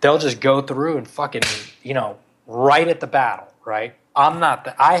they'll just go through and fucking, right at the battle, right?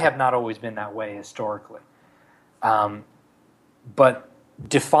 I have not always been that way historically. But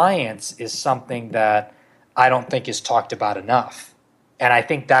defiance is something that I don't think is talked about enough. And I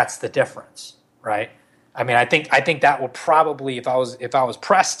think that's the difference, right? I mean, I think that would probably, if I was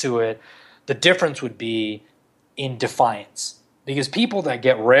pressed to it, the difference would be in defiance. Because people that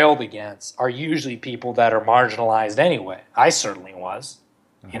get railed against are usually people that are marginalized anyway. I certainly was.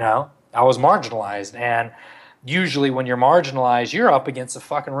 I was marginalized, and usually when you're marginalized, you're up against the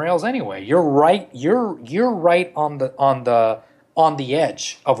fucking rails anyway. You're right on the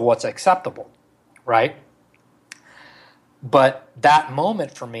edge of what's acceptable, right? But that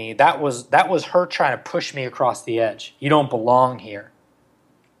moment for me, that was her trying to push me across the edge. You don't belong here.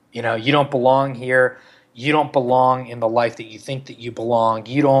 You don't belong here. You don't belong in the life that you think that you belong.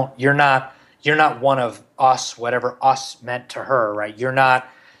 You're not one of us, whatever us meant to her, right? You're not,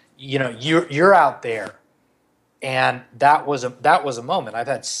 you're out there. And that was a moment. I've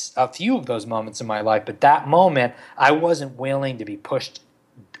had a few of those moments in my life, but that moment I wasn't willing to be pushed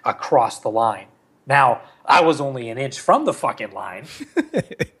across the line. Now, I was only an inch from the fucking line,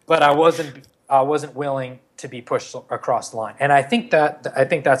 but I wasn't willing to be pushed across the line. And I think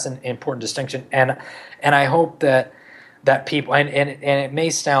that's an important distinction. And I hope that people, and it may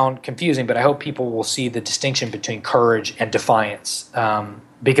sound confusing, but I hope people will see the distinction between courage and defiance.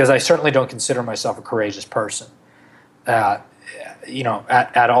 Because I certainly don't consider myself a courageous person. At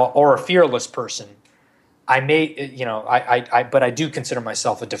all, or a fearless person. But I do consider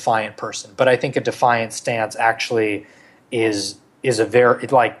myself a defiant person. But I think a defiant stance actually is a very,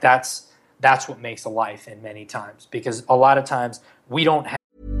 that's what makes a life in many times. Because a lot of times we don't have.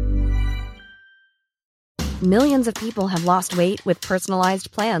 Millions of people have lost weight with personalized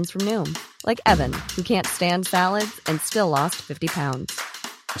plans from Noom. Like Evan, who can't stand salads and still lost 50 pounds.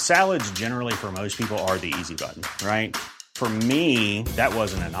 Salads generally for most people are the easy button, right? For me, that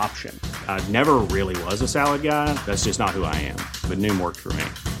wasn't an option. I never really was a salad guy. That's just not who I am. But Noom worked for me.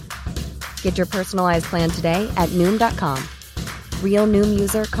 Get your personalized plan today at Noom.com. Real Noom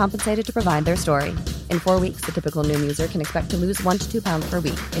user compensated to provide their story. In 4 weeks, the typical Noom user can expect to lose 1 to 2 pounds per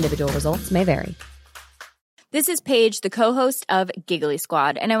week. Individual results may vary. This is Paige, the co-host of Giggly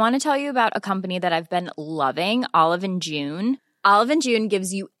Squad, and I want to tell you about a company that I've been loving, Olive & June. Olive & June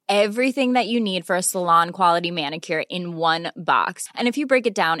gives you everything that you need for a salon-quality manicure in one box. And if you break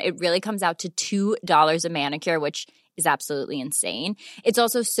it down, it really comes out to $2 a manicure, which is absolutely insane. It's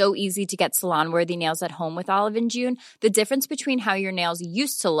also so easy to get salon-worthy nails at home with Olive & June. The difference between how your nails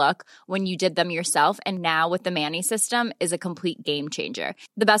used to look when you did them yourself and now with the Mani system is a complete game changer.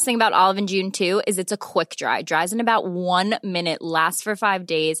 The best thing about Olive & June, too, is it's a quick dry. Dries in about 1 minute, lasts for 5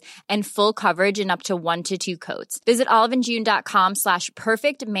 days, and full coverage in up to 1 to 2 coats. Visit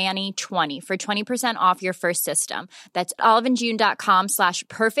oliveandjune.com/perfectmani20 for 20% off your first system. That's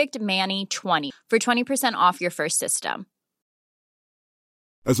oliveandjune.com/perfectmani20 for 20% off your first system.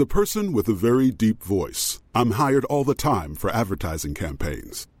 As a person with a very deep voice, I'm hired all the time for advertising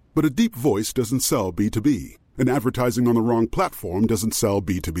campaigns. But a deep voice doesn't sell B2B, and advertising on the wrong platform doesn't sell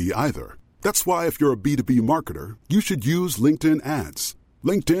B2B either. That's why if you're a B2B marketer, you should use LinkedIn ads.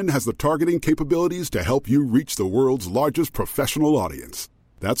 LinkedIn has the targeting capabilities to help you reach the world's largest professional audience.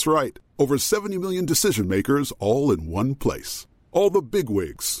 That's right, over 70 million decision makers all in one place. All the big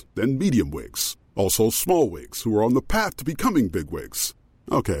wigs, then medium wigs. Also small wigs who are on the path to becoming big wigs.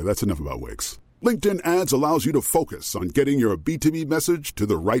 Okay, that's enough about wigs. LinkedIn ads allows you to focus on getting your B2B message to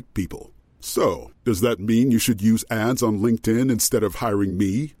the right people. So, does that mean you should use ads on LinkedIn instead of hiring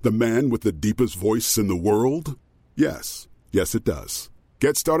me, the man with the deepest voice in the world? Yes. Yes, it does.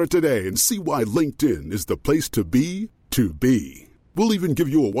 Get started today and see why LinkedIn is the place to be to be. We'll even give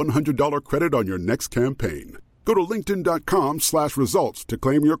you a $100 credit on your next campaign. Go to linkedin.com/results to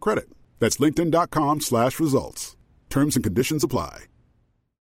claim your credit. That's linkedin.com/results. Terms and conditions apply.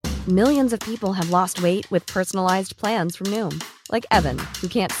 Millions of people have lost weight with personalized plans from Noom. Like Evan, who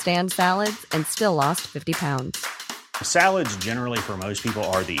can't stand salads and still lost 50 pounds. Salads generally for most people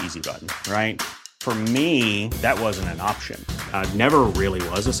are the easy button, right? For me, that wasn't an option. I never really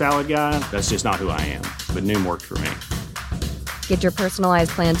was a salad guy. That's just not who I am. But Noom worked for me. Get your personalized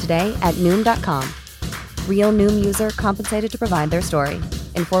plan today at Noom.com. Real Noom user compensated to provide their story.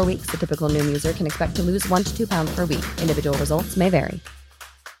 In 4 weeks, the typical Noom user can expect to lose 1 to 2 pounds per week. Individual results may vary.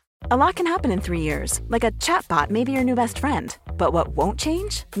 A lot can happen in 3 years, like a chatbot may be your new best friend. But what won't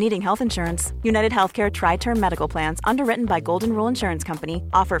change? Needing health insurance. United Healthcare Tri-Term Medical Plans, underwritten by Golden Rule Insurance Company,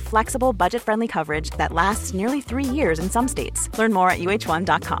 offer flexible, budget-friendly coverage that lasts nearly 3 years in some states. Learn more at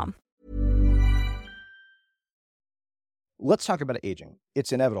uh1.com. Let's talk about aging.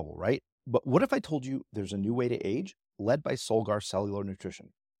 It's inevitable, right? But what if I told you there's a new way to age, led by Solgar Cellular Nutrition?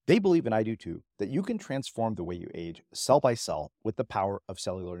 They believe, and I do too, that you can transform the way you age cell by cell with the power of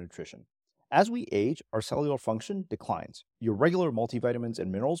cellular nutrition. As we age, our cellular function declines. Your regular multivitamins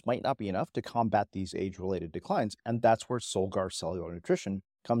and minerals might not be enough to combat these age-related declines, and that's where Solgar Cellular Nutrition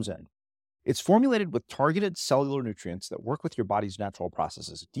comes in. It's formulated with targeted cellular nutrients that work with your body's natural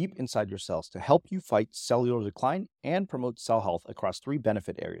processes deep inside your cells to help you fight cellular decline and promote cell health across 3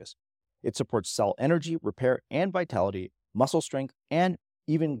 benefit areas. It supports cell energy, repair, and vitality, muscle strength, and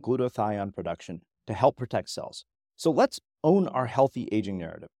even glutathione production to help protect cells. So let's own our healthy aging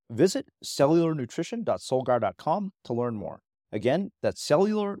narrative. Visit cellularnutrition.solgar.com to learn more. Again, that's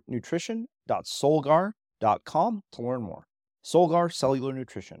cellularnutrition.solgar.com to learn more. Solgar Cellular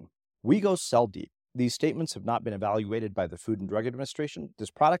Nutrition. We go cell deep. These statements have not been evaluated by the Food and Drug Administration. This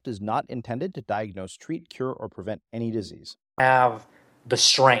product is not intended to diagnose, treat, cure, or prevent any disease. Have the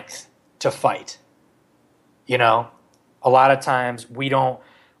strength to fight. You know, a lot of times we've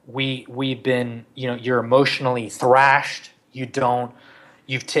been, you're emotionally thrashed. You've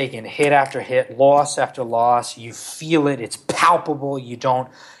taken hit after hit, loss after loss. You feel it. It's palpable. You don't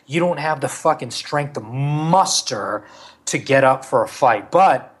have the fucking strength to muster to get up for a fight.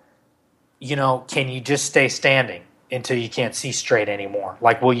 But, can you just stay standing until you can't see straight anymore?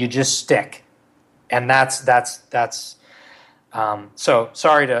 Like, will you just stick? And that's so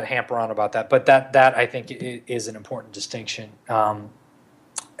sorry to hamper on about that, but that I think is an important distinction. And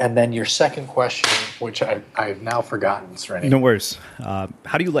then your second question, which I've now forgotten, Srini. No worries.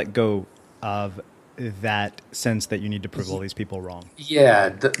 How do you let go of that sense that you need to prove all these people wrong? Yeah,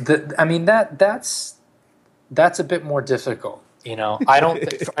 that's a bit more difficult. I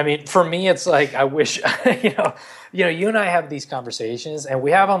don't. For me, it's like I wish. You and I have these conversations, and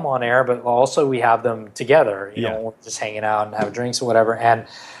we have them on air, but also we have them together. We're just hanging out and have drinks or whatever. And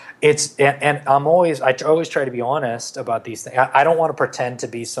I always try to be honest about these things. I don't want to pretend to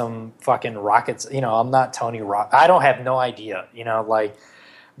be some fucking rockets. I'm not Tony Rock. I don't have no idea.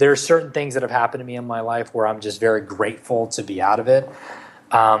 There are certain things that have happened to me in my life where I'm just very grateful to be out of it.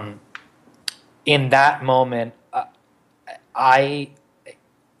 In that moment, and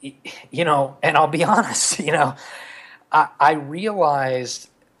I'll be honest, I realized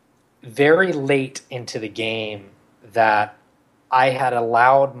very late into the game that I had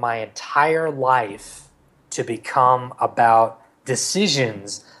allowed my entire life to become about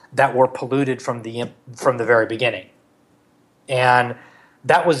decisions that were polluted from the very beginning. And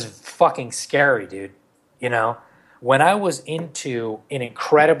that was fucking scary, dude. When I was into an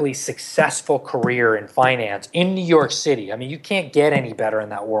incredibly successful career in finance in New York City, you can't get any better in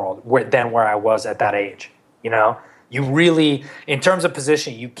that world than where I was at that age. You really, in terms of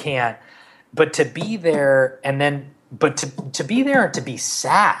position, you can't. But to be there to be there and to be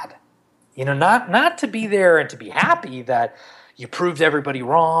sad, not to be there and to be happy that you proved everybody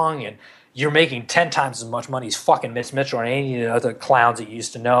wrong and you're making 10 times as much money as fucking Miss Mitchell and any of the other clowns that you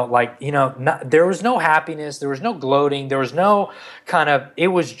used to know. There was no happiness. There was no gloating. There was no it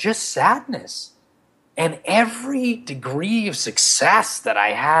was just sadness. And every degree of success that I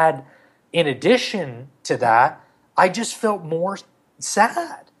had in addition to that, I just felt more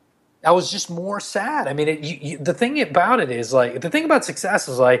sad. I was just more sad. The thing about it is the thing about success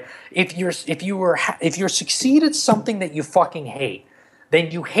is if you're succeed at something that you fucking hate, then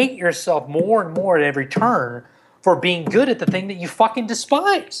you hate yourself more and more at every turn for being good at the thing that you fucking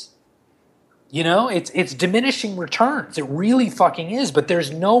despise. It's diminishing returns. It really fucking is. But there's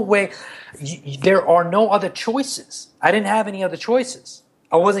no way. There are no other choices. I didn't have any other choices.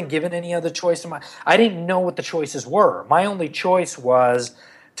 I wasn't given any other choice. I didn't know what the choices were. My only choice was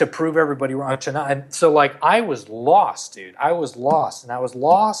to prove everybody wrong. And so I was lost, dude. I was lost.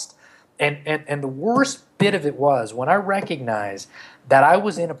 And the worst bit of it was when I recognized that I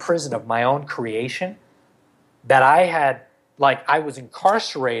was in a prison of my own creation, that I had, I was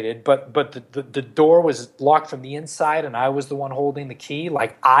incarcerated, but the door was locked from the inside and I was the one holding the key.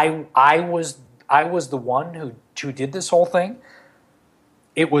 I was the one who did this whole thing.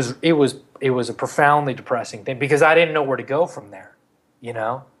 It was a profoundly depressing thing because I didn't know where to go from there,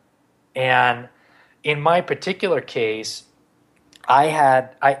 And in my particular case, I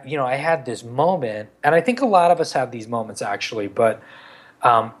had this moment, and I think a lot of us have these moments actually, but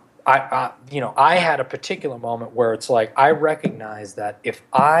I had a particular moment where it's like I recognized that if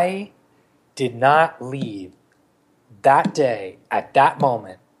I did not leave that day at that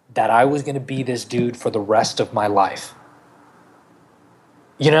moment, that I was going to be this dude for the rest of my life.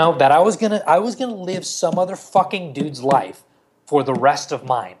 That I was gonna live some other fucking dude's life for the rest of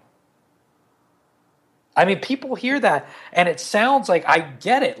mine. I mean, people hear that, and it sounds like I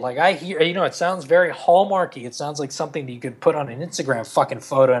get it. Like I hear, it sounds very Hallmarky. It sounds like something that you could put on an Instagram fucking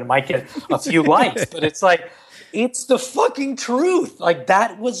photo and it might get a few likes. But it's like, it's the fucking truth. Like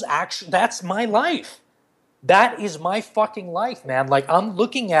that's my life. That is my fucking life, man. Like I'm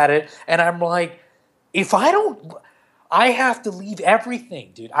looking at it and I'm like, I have to leave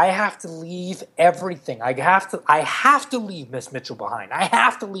everything, dude. I have to leave everything. I have to leave Miss Mitchell behind. I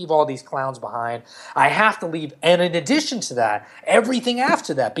have to leave all these clowns behind. I have to leave, and in addition to that, everything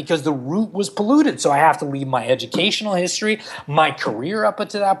after that, because the root was polluted. So I have to leave my educational history, my career up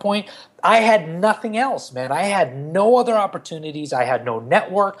until that point. I had nothing else, man. I had no other opportunities. I had no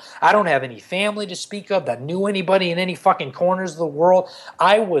network. I don't have any family to speak of that knew anybody in any fucking corners of the world.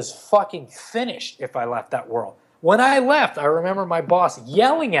 I was fucking finished if I left that world. When I left, I remember my boss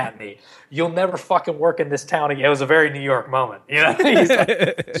yelling at me, "You'll never fucking work in this town again." It was a very New York moment. He's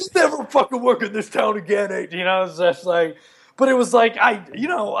like, "Just never fucking work in this town again." It's just like, but it was like,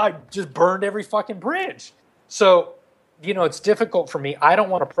 I just burned every fucking bridge. So, it's difficult for me. I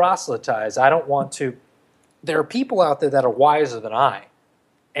don't want to proselytize. I don't want to. There are people out there that are wiser than I.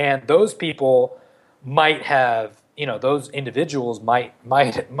 And those people might have, those individuals might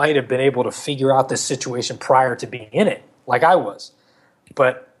have been able to figure out this situation prior to being in it, like I was.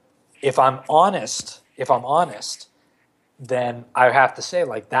 But if I'm honest, then I have to say,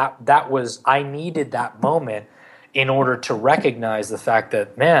 like, that was, I needed that moment in order to recognize the fact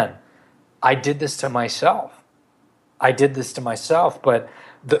that, man, I did this to myself. But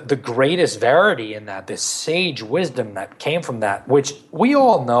the greatest verity in that, this sage wisdom that came from that, which we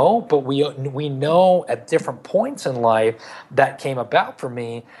all know, but we know at different points in life that came about for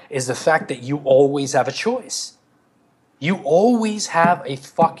me, is the fact that you always have a choice. You always have a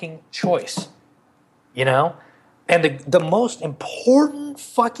fucking choice, And the most important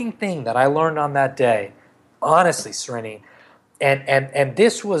fucking thing that I learned on that day, honestly, Srini, and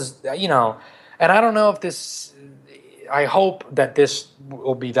this was, and I don't know if this, I hope that this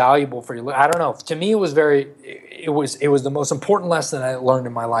will be valuable for you. I don't know. To me, it was the most important lesson I learned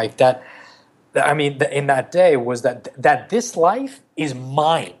in my life. In that day was that this life is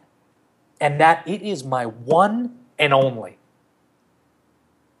mine, and that it is my one and only.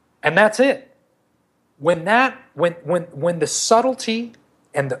 And that's it. When the subtlety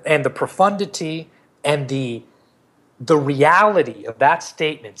and the profundity and the reality of that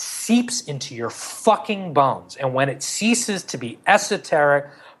statement seeps into your fucking bones, and when it ceases to be esoteric,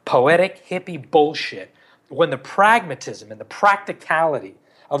 poetic, hippie bullshit, when the pragmatism and the practicality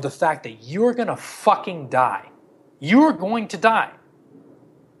of the fact that you're going to fucking die, you're going to die.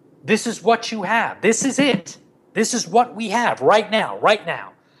 This is what you have. This is it. This is what we have right now.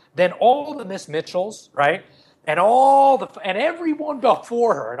 Then all the Miss Mitchells, right? And and everyone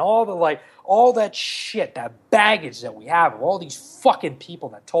before her, and all that shit, that baggage that we have of all these fucking people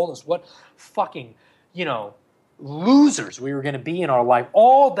that told us what fucking, losers we were going to be in our life,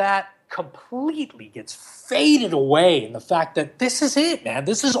 all that completely gets faded away in the fact that this is it, man.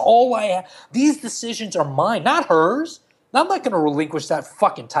 This is all I have. These decisions are mine, not hers. I'm not going to relinquish that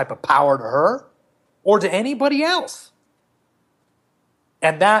fucking type of power to her or to anybody else.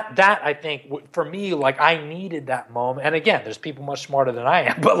 And that I think, for me, like, I needed that moment. And again, there's people much smarter than I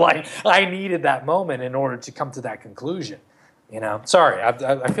am, but like, I needed that moment in order to come to that conclusion. Sorry,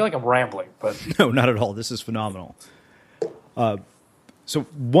 I feel like I'm rambling, but no, not at all. This is phenomenal. So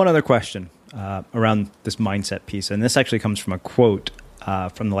one other question around this mindset piece, and this actually comes from a quote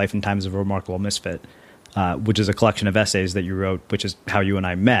from The Life and Times of a Remarkable Misfit, which is a collection of essays that you wrote, which is how you and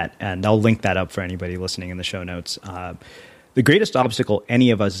I met. And I'll link that up for anybody listening in the show notes. The greatest obstacle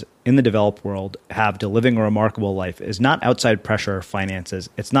any of us in the developed world have to living a remarkable life is not outside pressure or finances.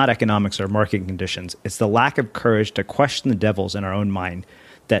 It's not economics or market conditions. It's the lack of courage to question the devils in our own mind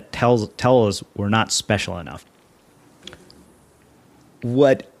that tell us we're not special enough.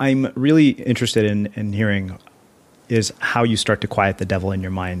 What I'm really interested in hearing is how you start to quiet the devil in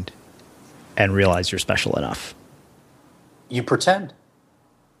your mind and realize you're special enough. You pretend.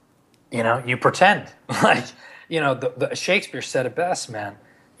 You pretend. Like, the Shakespeare said it best, man.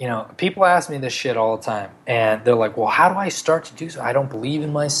 people ask me this shit all the time, and they're like, well, how do I start to do so? I don't believe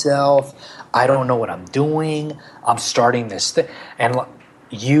in myself. I don't know what I'm doing. I'm starting this thing. And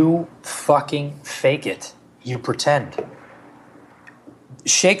you fucking fake it. You pretend.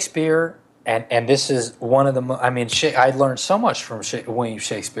 Shakespeare, and this is one of the, I learned so much from William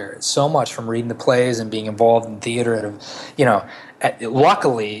Shakespeare. So much from reading the plays and being involved in theater.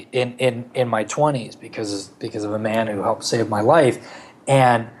 Luckily in my 20s because of a man who helped save my life.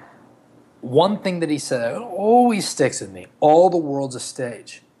 And one thing that he said always sticks with me: all the world's a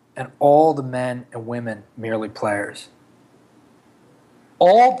stage, and all the men and women merely players.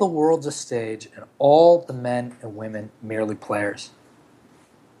 All the world's a stage, and all the men and women merely players.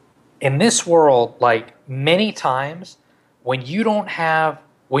 In this world, like many times, when you aren't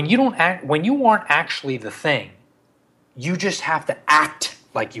actually the thing, you just have to act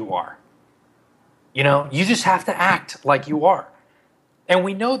like you are. You just have to act like you are. And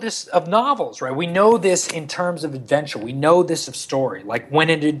we know this of novels, right? We know this in terms of adventure. We know this of story. Like when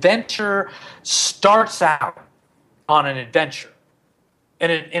an adventure starts out on an adventure,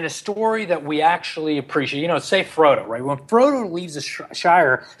 in a story that we actually appreciate, say Frodo, right? When Frodo leaves the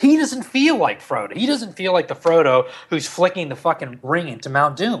Shire, he doesn't feel like Frodo. He doesn't feel like the Frodo who's flicking the fucking ring into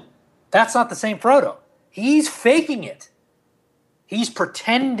Mount Doom. That's not the same Frodo. He's faking it. He's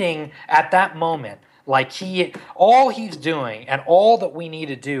pretending at that moment like all he's doing, and all that we need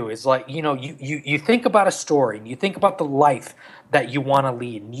to do is like, you think about a story, and you think about the life that you want to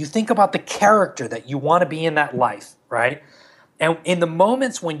lead, and you think about the character that you want to be in that life, right? And in the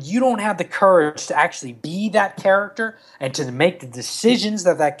moments when you don't have the courage to actually be that character and to make the decisions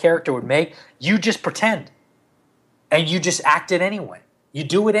that character would make, you just pretend. And you just act it anyway. You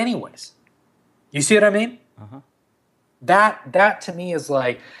do it anyways. You see what I mean? Uh-huh. That to me is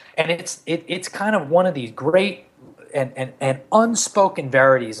like, and it's kind of one of these great and unspoken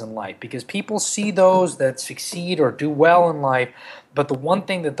verities in life, because people see those that succeed or do well in life, but the one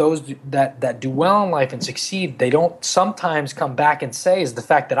thing that those that do well in life and succeed, they don't sometimes come back and say, is the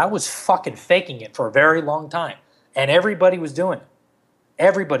fact that I was fucking faking it for a very long time, and everybody was doing it.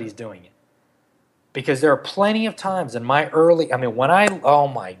 Everybody's doing it. Because there are plenty of times in my oh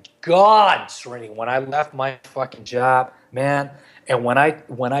my God, Srini, when I left my fucking job, man, and when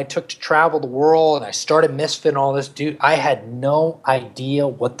I took to travel the world and I started Misfit and all this, dude, I had no idea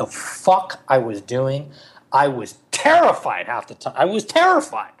what the fuck I was doing. I was terrified half the time. I was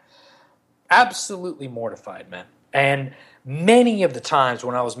terrified. Absolutely mortified, man. And many of the times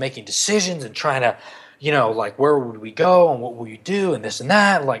when I was making decisions and trying to, like, where would we go and what would we do and this and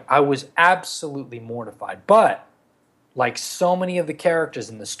that, like, I was absolutely mortified. But like so many of the characters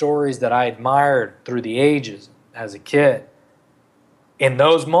in the stories that I admired through the ages as a kid, in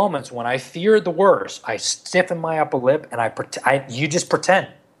those moments when I feared the worst, I stiffen my upper lip and you just pretend.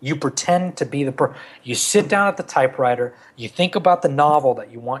 You pretend to be you sit down at the typewriter, you think about the novel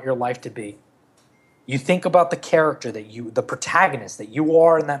that you want your life to be. You think about the character the protagonist that you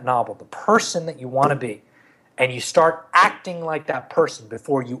are in that novel, the person that you want to be, and you start acting like that person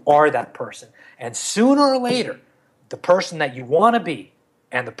before you are that person. And sooner or later, the person that you want to be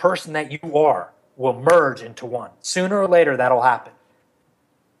and the person that you are will merge into one. Sooner or later, that'll happen.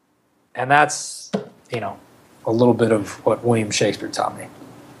 And that's, a little bit of what William Shakespeare taught me.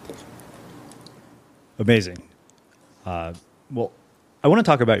 Amazing. Well, I want to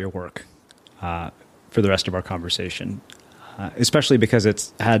talk about your work for the rest of our conversation, especially because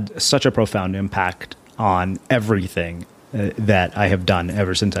it's had such a profound impact on everything that I have done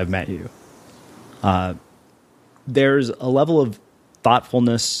ever since I've met you. There's a level of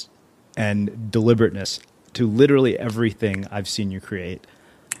thoughtfulness and deliberateness to literally everything I've seen you create.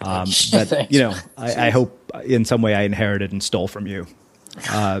 That, I hope in some way I inherited and stole from you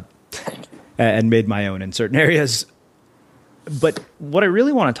and made my own in certain areas. But what I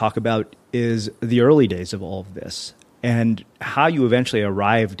really want to talk about is the early days of all of this and how you eventually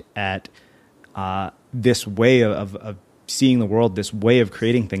arrived at this way of seeing the world, this way of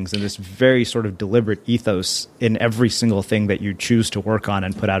creating things, and this very sort of deliberate ethos in every single thing that you choose to work on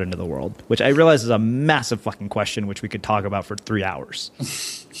and put out into the world, which I realize is a massive fucking question, which we could talk about for 3 hours.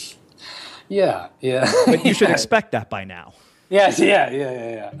 Yeah. But you should expect that by now. Yes,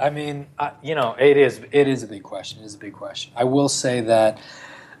 yeah. I mean, it is a big question. It is a big question. I will say that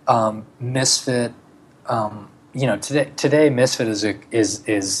Misfit, today Misfit is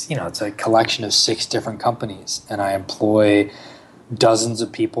it's a collection of 6 different companies, and I employ dozens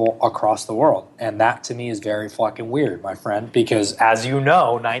of people across the world, and that to me is very fucking weird, my friend, because as you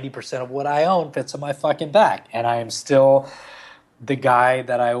know, 90% of what I own fits on my fucking back, and I am still the guy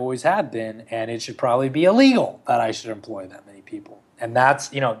that I always have been, and it should probably be illegal that I should employ that many people. And that's,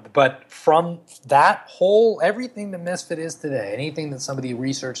 but from that whole, everything that Misfit is today, anything that somebody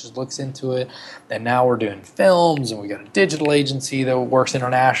researches, looks into it, and now we're doing films, and we got a digital agency that works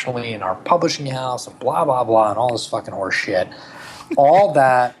internationally, and our publishing house, and blah, blah, blah, and all this fucking horse shit. All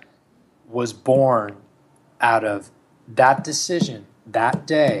that was born out of that decision that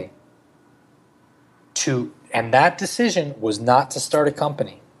day and that decision was not to start a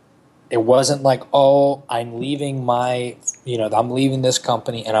company. It wasn't like, oh, I'm leaving I'm leaving this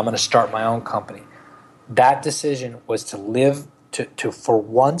company and I'm going to start my own company. That decision was to live, to for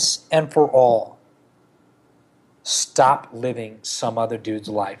once and for all, stop living some other dude's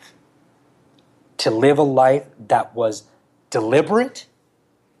life. To live a life that was deliberate,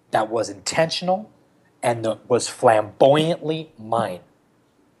 that was intentional, and that was flamboyantly mine.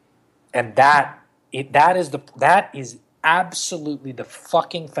 And that is absolutely the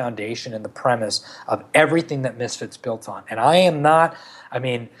fucking foundation and the premise of everything that Misfit's built on. And I am not,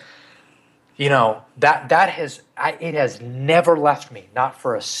 it has never left me, not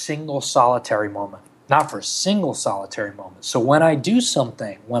for a single solitary moment. So when I do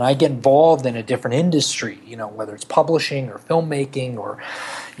something, when I get involved in a different industry, whether it's publishing or filmmaking or,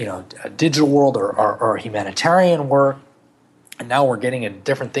 a digital world or humanitarian work, and now we're getting into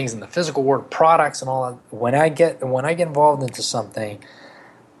different things in the physical world, products and all that. When I get involved into something,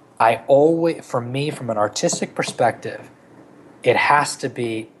 I always, from an artistic perspective, it has to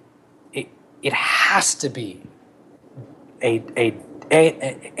be a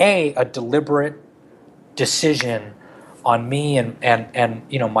deliberate decision on me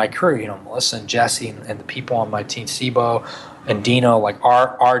and my crew, Melissa and Jesse and the people on my team, Sibo and Dino, like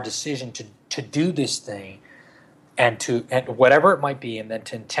our decision to do this thing. And whatever it might be, and then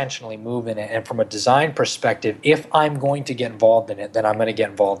to intentionally move in it. And from a design perspective, if I'm going to get involved in it, then I'm going to get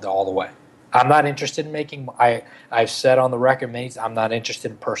involved all the way. I'm not interested in making. I've said on the record many. I'm not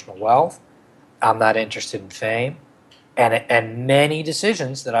interested in personal wealth. I'm not interested in fame, and many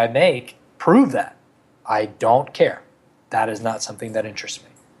decisions that I make prove that. I don't care. That is not something that interests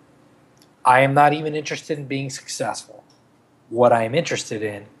me. I am not even interested in being successful. What I am interested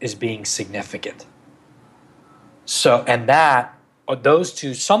in is being significant. So, and those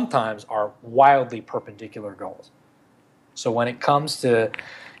two sometimes are wildly perpendicular goals. So when it comes to,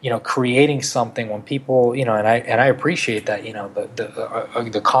 creating something, when people, and I appreciate that,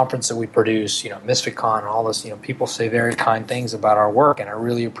 the conference that we produce, MisfitCon and all this, people say very kind things about our work, and I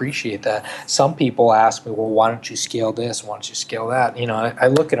really appreciate that. Some people ask me, well, why don't you scale this? Why don't you scale that? I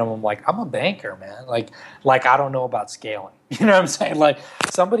look at them, I'm like, I'm a banker, man. Like I don't know about scaling. You know what I'm saying? Like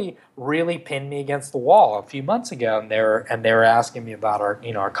somebody really pinned me against the wall a few months ago, and they were asking me about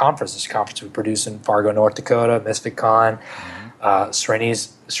our conference. This conference we produce in Fargo, North Dakota, MisfitCon.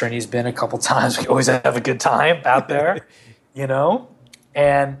 Srini's been a couple times. We always have a good time out there, and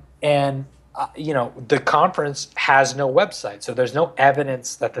the conference has no website, so there's no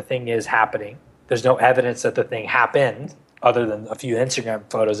evidence that the thing is happening. There's no evidence that the thing happened, other than a few Instagram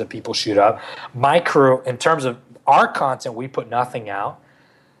photos that people shoot up. My crew, in terms of our content, we put nothing out.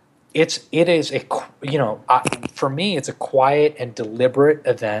 For me, it's a quiet and deliberate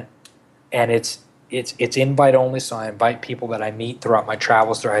event, and it's invite only. So I invite people that I meet throughout my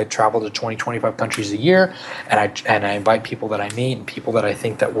travels. I travel to 20, 25 countries a year, and I invite people that I meet and people that I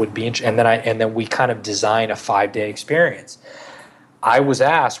think that would be interested. And then we kind of design a 5-day experience. I was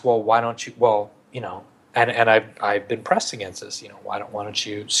asked, well, why don't you? Well, and I've been pressed against this. Why don't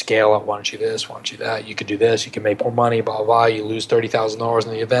you scale it? Why don't you this? Why don't you that? You could do this. You can make more money. Blah blah blah. You lose $30,000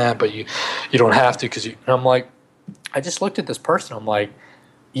 in the event, but you don't have to because. And I'm like, I just looked at this person. I'm like,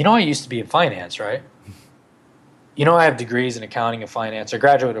 I used to be in finance, right? I have degrees in accounting and finance. I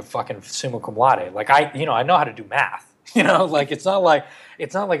graduated fucking summa cum laude. Like I know how to do math. It's not like it's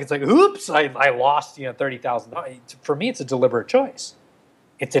like oops, I lost $30,000. For me, it's a deliberate choice.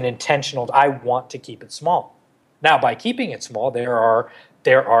 It's an intentional. I want to keep it small. Now, by keeping it small,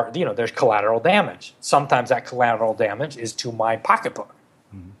 there's collateral damage. Sometimes that collateral damage is to my pocketbook,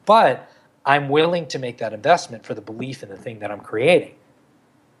 but I'm willing to make that investment for the belief in the thing that I'm creating,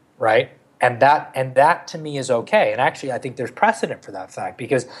 right? And that to me is okay. And actually, I think there's precedent for that fact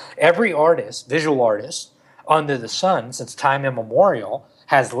because every artist, visual artist, under the sun, since time immemorial,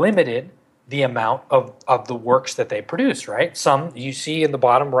 has limited the amount of the works that they produce, right? Some you see in the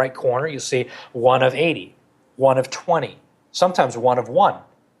bottom right corner, you see 1 of 80, 1 of 20, sometimes 1 of 1,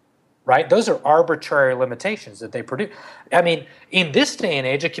 right? Those are arbitrary limitations that they produce. I mean, in this day and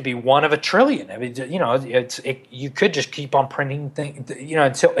age, it could be 1 of a trillion. I mean, you could just keep on printing things,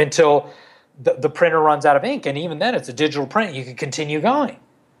 until the printer runs out of ink, and even then, it's a digital print. You can continue going.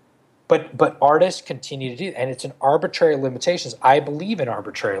 But artists continue to do it, and it's an arbitrary limitations. I believe in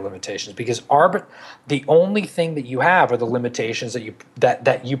arbitrary limitations because the only thing that you have are the limitations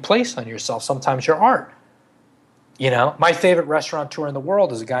that you place on yourself. Sometimes your art. My favorite restaurateur in the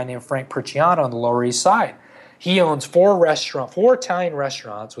world is a guy named Frank Priciano on the Lower East Side. He owns 4 Italian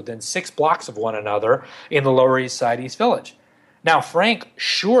restaurants within 6 blocks of one another in the Lower East Side, East Village. Now, Frank,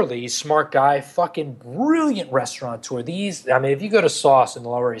 surely, smart guy, fucking brilliant restaurateur. If you go to Sauce in the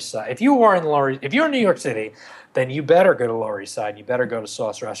Lower East Side, if you're in New York City, then you better go to Lower East Side. You better go to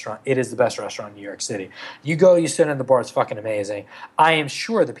Sauce Restaurant. It is the best restaurant in New York City. You go, you sit in the bar, it's fucking amazing. I am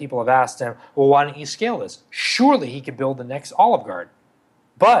sure that people have asked him, well, why don't you scale this? Surely he could build the next Olive Garden.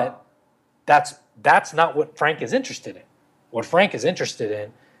 But that's not what Frank is interested in. What Frank is interested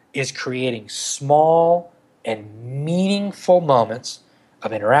in is creating small and meaningful moments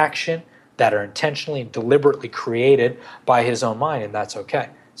of interaction that are intentionally and deliberately created by his own mind, and that's okay.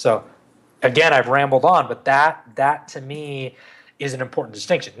 So, again, I've rambled on, but that to me is an important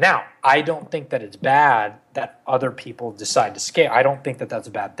distinction. Now, I don't think that it's bad that other people decide to scale. I don't think that that's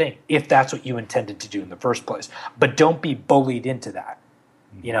a bad thing if that's what you intended to do in the first place. But don't be bullied into that.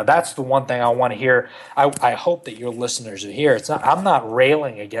 That's the one thing I want to hear. I hope that your listeners are here. I'm not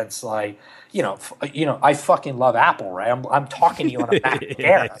railing against I fucking love Apple, right? I'm talking to you on a MacBook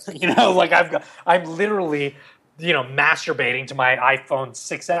Air. I'm literally, masturbating to my iPhone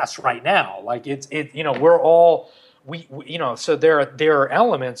 6S right now. We're all so there are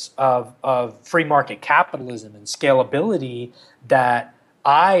elements of free market capitalism and scalability that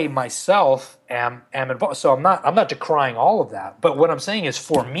I myself am involved. So I'm not decrying all of that. But what I'm saying is,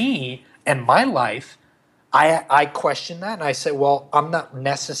 for me and my life, I question that and I say, well, I'm not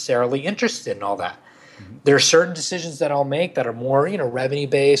necessarily interested in all that. Mm-hmm. There are certain decisions that I'll make that are more, revenue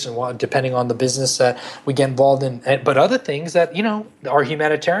based and depending on the business that we get involved in. But other things that, are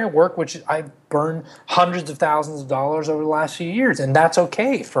humanitarian work, which I burned hundreds of thousands of dollars over the last few years, and that's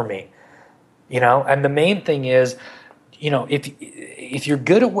okay for me. And the main thing is, if you're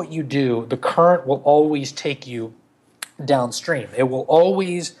good at what you do, the current will always take you downstream. You will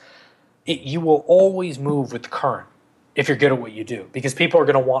always move with the current if you're good at what you do, because people are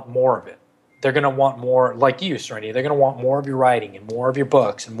going to want more of it. They're going to want more, like you, Srini. They're going to want more of your writing and more of your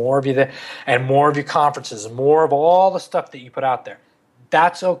books and more of your conferences and more of all the stuff that you put out there.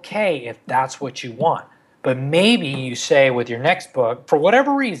 That's okay if that's what you want. But maybe you say with your next book, for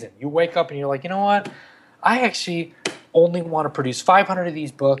whatever reason, you wake up and you're like, you know what? I actually only want to produce 500 of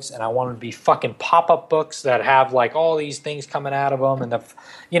these books, and I want them to be fucking pop-up books that have all these things coming out of them, and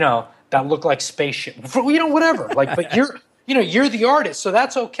that look like spaceship, whatever. But you're the artist, so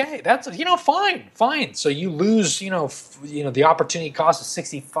that's okay. That's fine. So you lose, the opportunity cost of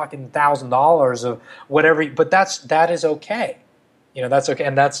 $60,000 of whatever, but that is okay. That's okay,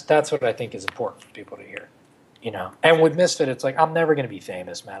 and that's what I think is important for people to hear. And with Misfit, it's I'm never going to be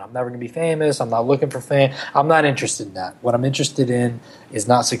famous, man. I'm never going to be famous. I'm not looking for fame. I'm not interested in that. What I'm interested in is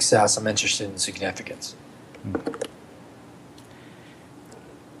not success. I'm interested in significance.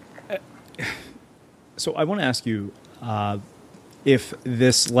 So I want to ask you if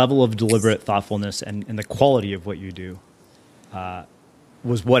this level of deliberate thoughtfulness and the quality of what you do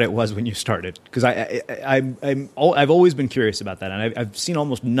was what it was when you started. Because I've always been curious about that, and I've seen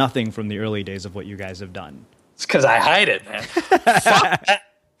almost nothing from the early days of what you guys have done. It's because I hide it, man. Fuck that.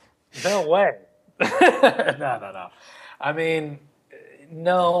 No way. No. I mean,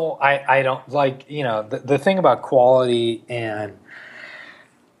 no, I don't the thing about quality and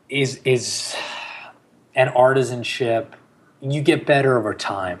is and artisanship, you get better over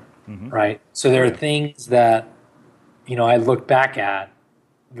time, mm-hmm. right? So there are things that, I look back at,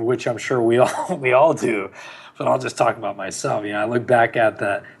 which I'm sure we all do, but I'll just talk about myself. I look back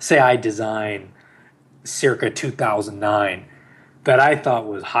at say I design circa 2009 that I thought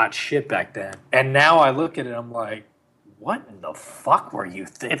was hot shit back then. And now I look at it, I'm like, what in the fuck were you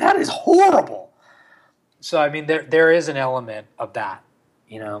thinking? That is horrible. So, I mean, there is an element of that,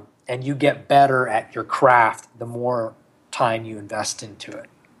 and you get better at your craft the more time you invest into it.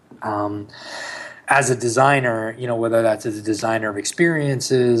 As a designer, whether that's as a designer of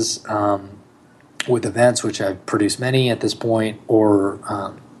experiences, with events, which I've produced many at this point,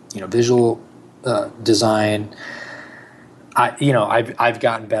 or, visual design, I've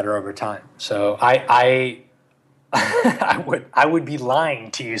gotten better over time. So I would be lying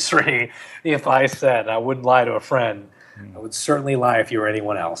to you, Sri, if I said I wouldn't lie to a friend. I would certainly lie if you were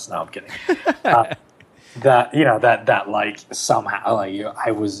anyone else. No, I'm kidding. That somehow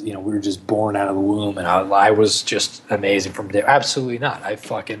I was, we were just born out of the womb and I was just amazing from there. Absolutely not. I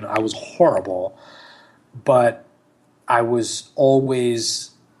was horrible, but I was always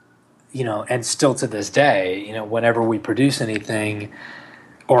and still to this day, whenever we produce anything,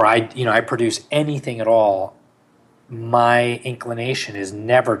 or I produce anything at all, my inclination is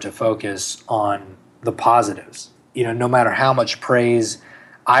never to focus on the positives. No matter how much praise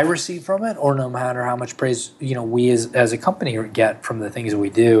I receive from it, or no matter how much praise we as a company get from the things that we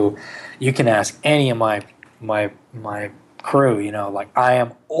do, you can ask any of my crew. I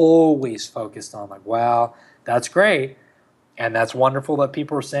am always focused on wow, that's great, and that's wonderful that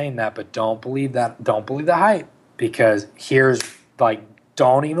people are saying that, but don't believe that. Don't believe the hype, because here's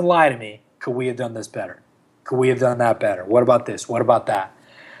don't even lie to me. Could we have done this better? Could we have done that better? What about this? What about that?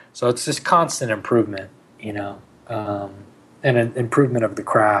 So it's this constant improvement, and an improvement of the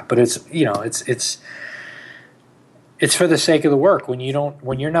craft. But it's for the sake of the work. When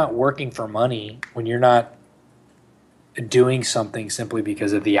you're not working for money, when you're not doing something simply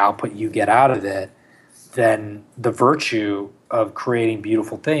because of the output you get out of it, then the virtue of creating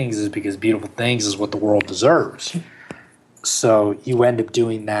beautiful things is because beautiful things is what the world deserves. So you end up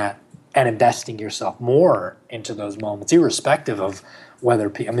doing that and investing yourself more into those moments, irrespective of whether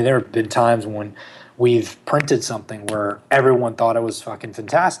there have been times when we've printed something where everyone thought it was fucking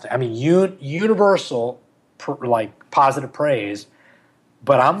fantastic. Universal positive praise,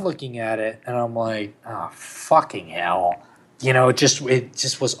 but I'm looking at it and I'm like, oh, fucking hell. It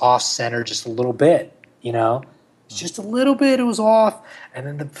just was off center just a little bit, just a little bit, it was off. And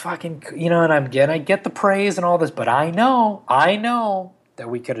then the fucking, and I get the praise and all this, but I know that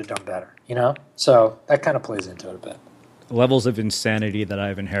we could have done better, So that kind of plays into it a bit. Levels of insanity that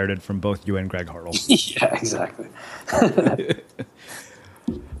I've inherited from both you and Greg Hartle. Yeah, exactly.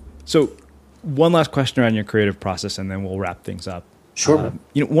 So one last question around your creative process, and then we'll wrap things up. Sure.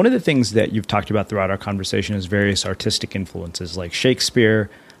 One of the things that you've talked about throughout our conversation is various artistic influences like Shakespeare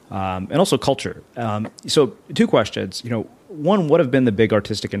and also culture. So two questions. One, what have been the big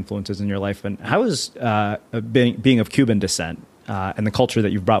artistic influences in your life, and how has being of Cuban descent and the culture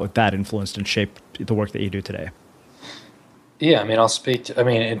that you've brought with that influenced and shaped the work that you do today? Yeah, I'll speak to,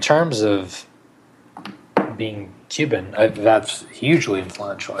 in terms of being Cuban, that's hugely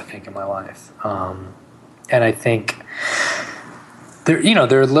influential, I think, in my life. And I think there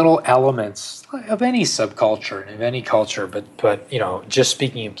are little elements of any subculture and of any culture, but just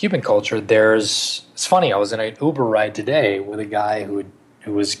speaking of Cuban culture, it's funny, I was in an Uber ride today with a guy who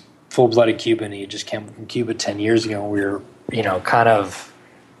was full-blooded Cuban. He just came from Cuba 10 years ago, and we were, kind of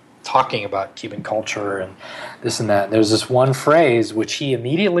talking about Cuban culture and this and that. And there's this one phrase which he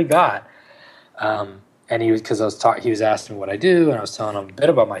immediately got, and he was asking me what I do, and I was telling him a bit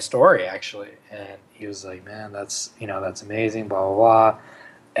about my story actually, and he was like, "Man, that's amazing, blah blah blah."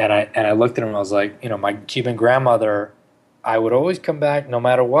 And I looked at him and I was like, my Cuban grandmother, I would always come back no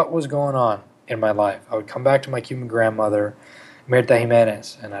matter what was going on in my life. I would come back to my Cuban grandmother, Mirta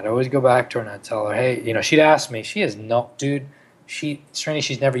Jimenez, and I'd always go back to her and I'd tell her, hey, she'd ask me, she's never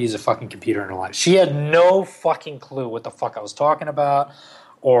used a fucking computer in her life. She had no fucking clue what the fuck I was talking about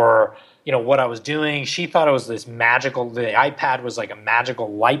or, what I was doing. She thought it was the iPad was like a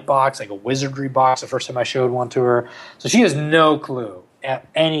magical light box, like a wizardry box the first time I showed one to her. So she has no clue at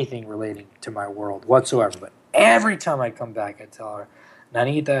anything relating to my world whatsoever. But every time I come back, I tell her,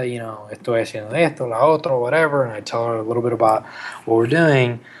 Nanita, estoy haciendo esto, la otro, whatever, and I tell her a little bit about what we're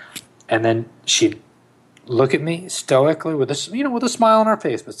doing, and then she'd look at me stoically with a smile on her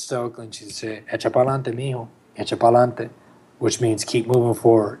face, but stoically, and she'd say, "Echa pa'lante, mijo, echa pa'lante," which means keep moving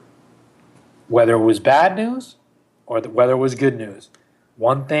forward. Whether it was bad news or whether it was good news,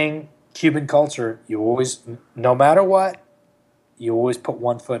 one thing, Cuban culture, you always, no matter what, you always put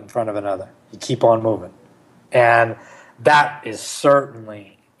one foot in front of another. You keep on moving, and that is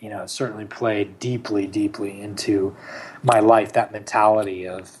certainly played deeply, deeply into my life. That mentality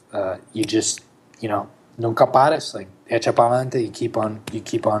of you just, nunca pares, like echa pa'lante. You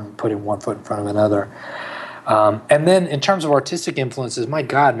keep on putting one foot in front of another. And then in terms of artistic influences, my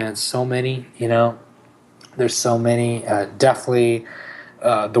God, man, so many. There's so many. Definitely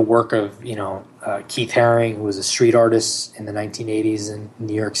the work of Keith Haring, who was a street artist in the 1980s in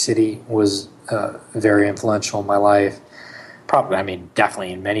New York City, was very influential in my life. Probably,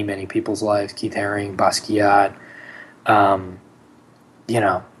 definitely in many, many people's lives. Keith Haring, Basquiat. I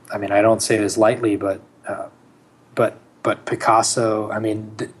don't say this lightly, but Picasso.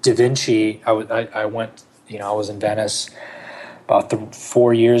 Da Vinci. I went. I was in Venice about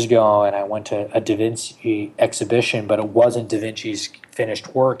 4 years ago, and I went to a Da Vinci exhibition, but it wasn't Da Vinci's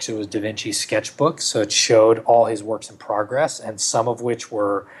finished works. It was Da Vinci's sketchbooks. So it showed all his works in progress, and some of which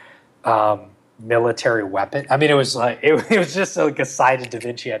were military weapon. It was like it was just like a side of Da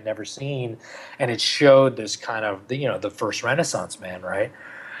Vinci I'd never seen, and it showed this kind of the first Renaissance man, right?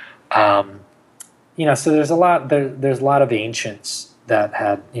 So there's a lot. There's a lot of ancients that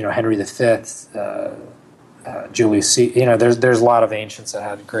had, Henry V, Julius Caesar. There's a lot of ancients that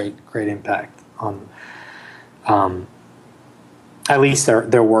had great impact on, at least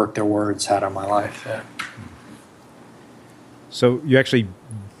their work, their words had on my life. Yeah. So you actually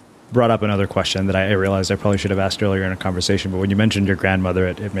brought up another question that I realized I probably should have asked earlier in a conversation, but when you mentioned your grandmother,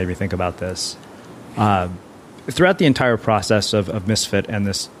 it made me think about this. Throughout the entire process of Misfit and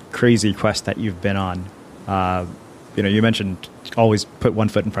this crazy quest that you've been on, you mentioned always put one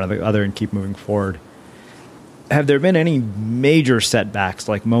foot in front of the other and keep moving forward. Have there been any major setbacks,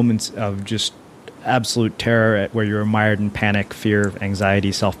 like moments of just absolute terror where you're mired in panic, fear,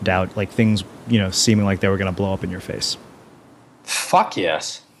 anxiety, self-doubt, like things, seeming like they were going to blow up in your face? Fuck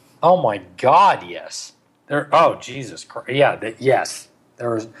yes. Oh my God, yes. Jesus Christ. Yeah, yes.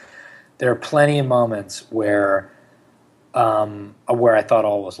 There are plenty of moments where I thought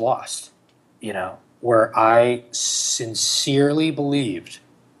all was lost, where I sincerely believed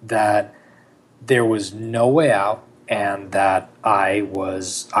that there was no way out and that I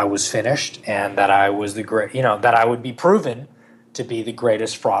was finished and that I was that I would be proven to be the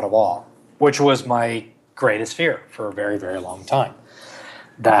greatest fraud of all, which was my greatest fear for a very, very long time.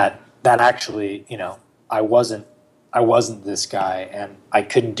 That actually, I wasn't this guy, and I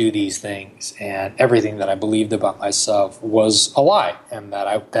couldn't do these things, and everything that I believed about myself was a lie, and that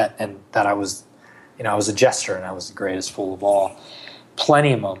I was, I was a jester, and I was the greatest fool of all.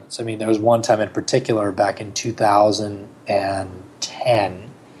 Plenty of moments. I mean, there was one time in particular back in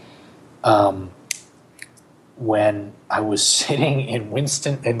 2010, when I was sitting in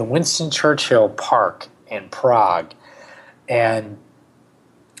the Winston Churchill Park in Prague, and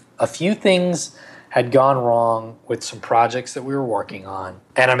a few things had gone wrong with some projects that we were working on.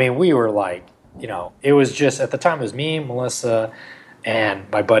 And I mean, we were like, it was just, at the time it was me, Melissa, and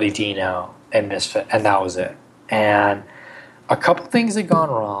my buddy Dino, and Misfit, and that was it. And a couple things had gone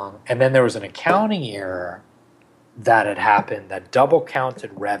wrong, and then there was an accounting error that had happened that double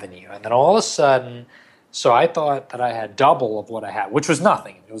counted revenue. And then all of a sudden, so I thought that I had double of what I had, which was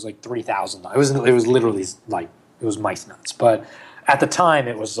nothing. It was like $3,000. It was literally like, it was mice nuts. But at the time,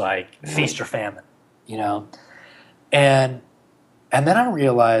 it was like feast or famine, And then I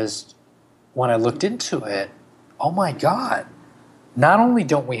realized when I looked into it, oh my God, not only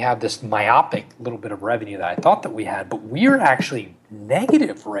don't we have this myopic little bit of revenue that I thought that we had, but we're actually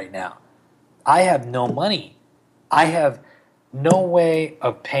negative right now. I have no money. I have no way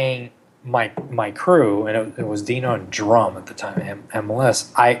of paying my crew, and it was Dino and Jerome at the time, and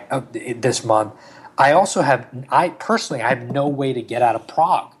Melissa. This month, I personally have no way to get out of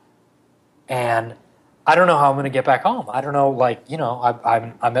Prague, and I don't know how I'm going to get back home. I don't know,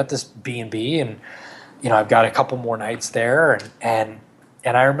 I'm at this B&B, and I've got a couple more nights there, and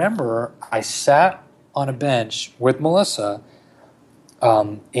I remember I sat on a bench with Melissa,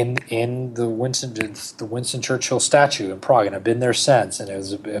 in the Winston Churchill statue in Prague, and I've been there since, and it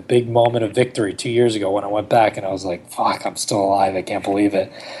was a big moment of victory 2 years ago when I went back, and I was like, fuck, I'm still alive, I can't believe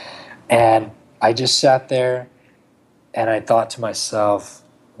it. And I just sat there, and I thought to myself,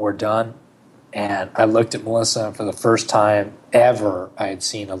 we're done. And I looked at Melissa, and for the first time ever, I had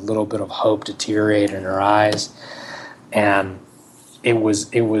seen a little bit of hope deteriorate in her eyes, and it was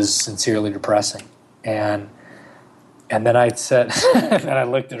sincerely depressing. And then I said, and I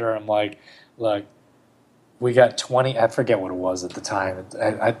looked at her, and I'm like, look, we got 20, I forget what it was at the time.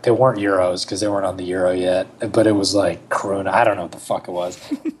 They weren't euros because they weren't on the euro yet, but it was like krona. I don't know what the fuck it was.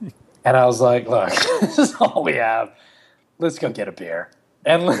 And I was like, look, this is all we have. Let's go get a beer.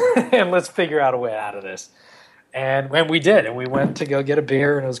 And let's figure out a way out of this. And we did. And we went to go get a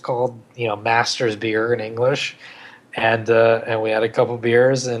beer, and it was called, Master's Beer in English. And we had a couple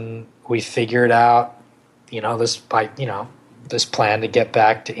beers, and we figured out, this plan to get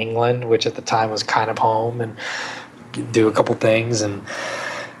back to England, which at the time was kind of home, and do a couple things. And,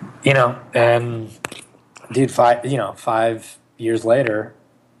 and dude, 5 years later,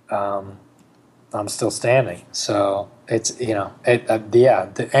 I'm still standing. So it's, and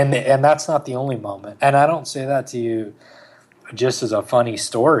that's not the only moment. And I don't say that to you just as a funny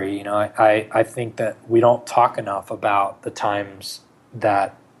story. I think that we don't talk enough about the times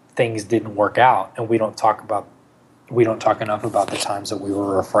that things didn't work out, and we don't talk enough about the times that we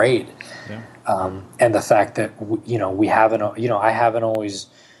were afraid. Yeah. And the fact that, I haven't always,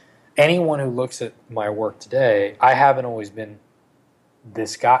 anyone who looks at my work today, I haven't always been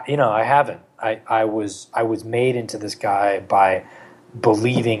this guy, I haven't. I was made into this guy by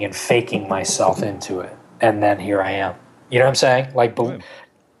believing and faking myself into it, and then here I am. You know what I'm saying? Like,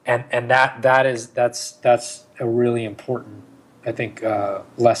 and that's a really important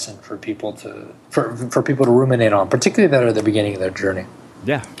lesson for people to ruminate on, particularly that are at the beginning of their journey.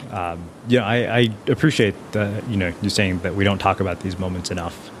 Yeah. I appreciate you saying that we don't talk about these moments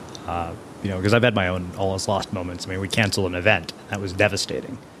enough. Because I've had my own all is lost moments. I mean, we canceled an event. That was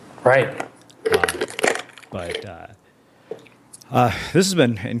devastating. Right. But this has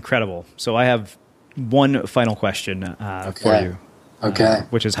been incredible. So I have one final question for you. Okay.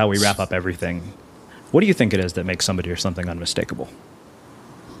 Which is how we wrap up everything. What do you think it is that makes somebody or something unmistakable?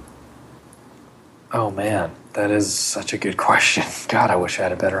 Oh, man, that is such a good question. God, I wish I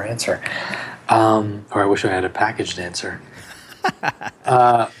had a better answer. Or I wish I had a packaged answer.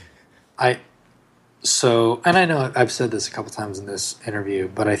 And I know I've said this a couple times in this interview,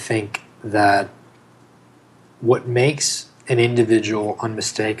 but I think that what makes an individual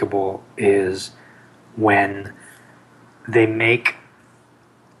unmistakable is when they make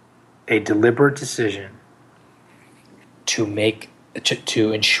a deliberate decision to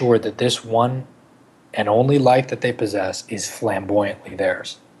ensure that this one and only life that they possess is flamboyantly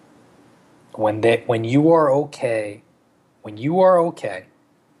theirs. When you are okay,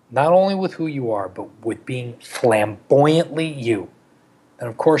 not only with who you are, but with being flamboyantly you, then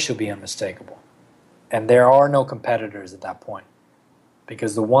of course you'll be unmistakable. And there are no competitors at that point.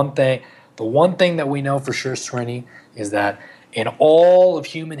 Because the one thing that we know for sure, Srini, is that in all of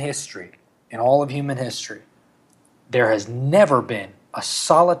human history, there has never been a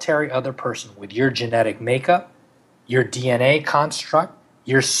solitary other person with your genetic makeup, your DNA construct,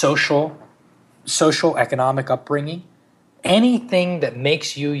 your social economic upbringing. Anything that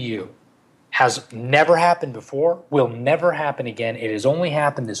makes you you has never happened before, will never happen again. It has only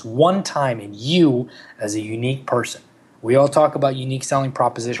happened this one time in you as a unique person. We all talk about unique selling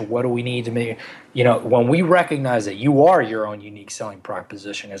proposition. What do we need to make? When we recognize that you are your own unique selling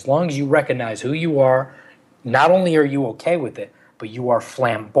proposition, as long as you recognize who you are, not only are you okay with it, but you are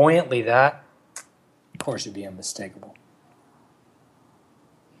flamboyantly that, of course you'd be unmistakable.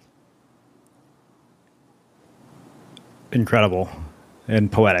 Incredible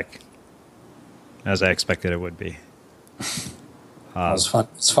and poetic, as I expected it would be. It was fun.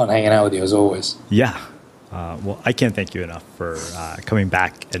 It's fun hanging out with you as always. Yeah. Well, I can't thank you enough for coming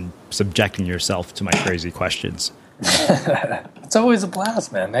back and subjecting yourself to my crazy questions. It's always a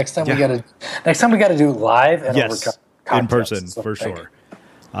blast, man. Next time we got to do it live and yes, in person for sure.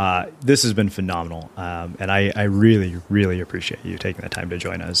 This has been phenomenal, and I really, really appreciate you taking the time to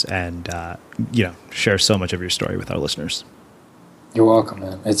join us and share so much of your story with our listeners. You're welcome,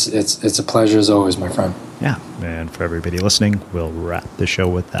 man. It's a pleasure as always, my friend. Yeah, and for everybody listening, we'll wrap the show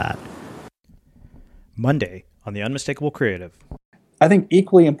with that. Monday on the Unmistakable Creative. I think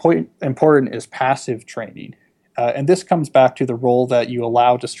equally important is passive training. And this comes back to the role that you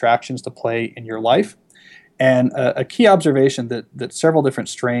allow distractions to play in your life. And a key observation that several different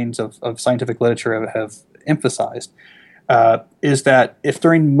strains of scientific literature have emphasized is that if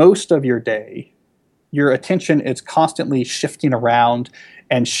during most of your day, your attention is constantly shifting around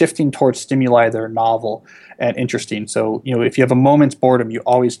and shifting towards stimuli that are novel and interesting. So, if you have a moment's boredom, you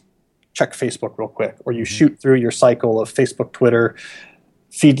always check Facebook real quick, or you shoot through your cycle of Facebook, Twitter,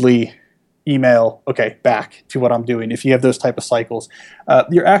 Feedly, email, okay, back to what I'm doing. If you have those type of cycles,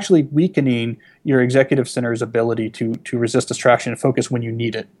 you're actually weakening your executive center's ability to resist distraction and focus when you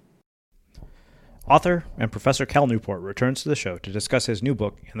need it. Author and Professor Cal Newport returns to the show to discuss his new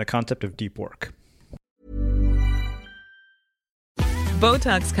book and the concept of deep work.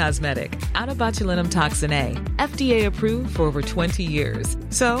 Botox Cosmetic, out of botulinum toxin A, FDA approved for over 20 years.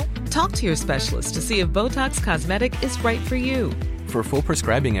 So, talk to your specialist to see if Botox Cosmetic is right for you. For full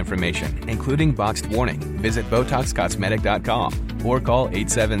prescribing information, including boxed warning, visit BotoxCosmetic.com or call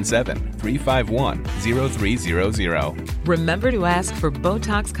 877-351-0300. Remember to ask for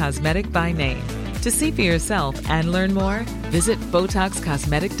Botox Cosmetic by name. To see for yourself and learn more, visit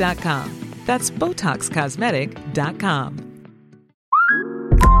BotoxCosmetic.com. That's BotoxCosmetic.com.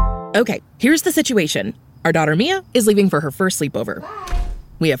 Okay, here's the situation. Our daughter Mia is leaving for her first sleepover.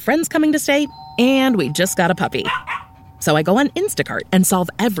 We have friends coming to stay, and we just got a puppy. So I go on Instacart and solve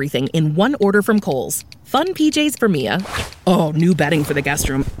everything in one order from Kohl's. Fun PJs for Mia. Oh, new bedding for the guest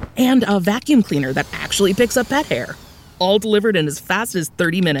room. And a vacuum cleaner that actually picks up pet hair. All delivered in as fast as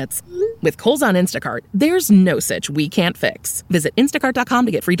 30 minutes. With Kohl's on Instacart, there's no such we can't fix. Visit instacart.com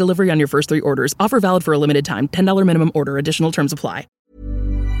to get free delivery on your first 3 orders. Offer valid for a limited time. $10 minimum order. Additional terms apply.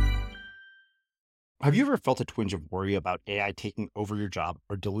 Have you ever felt a twinge of worry about AI taking over your job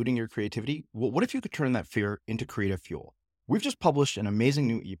or diluting your creativity? Well, what if you could turn that fear into creative fuel? We've just published an amazing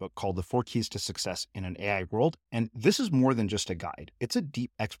new ebook called The 4 Keys to Success in an AI World, and this is more than just a guide. It's a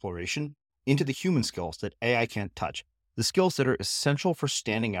deep exploration into the human skills that AI can't touch. the skills that are essential for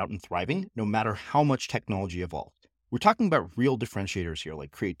standing out and thriving, no matter how much technology evolved. We're talking about real differentiators here,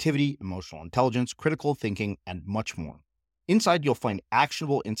 like creativity, emotional intelligence, critical thinking, and much more. Inside, you'll find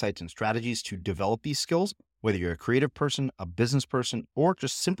actionable insights and strategies to develop these skills, whether you're a creative person, a business person, or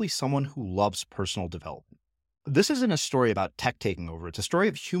just simply someone who loves personal development. This isn't a story about tech taking over. It's a story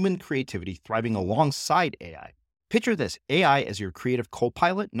of human creativity thriving alongside AI. Picture this, AI as your creative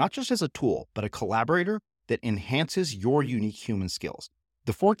co-pilot, not just as a tool, but a collaborator that enhances your unique human skills.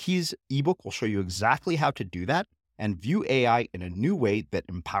 The 4 Keys ebook will show you exactly how to do that and view AI in a new way that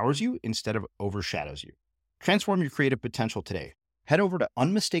empowers you instead of overshadows you. Transform your creative potential today. Head over to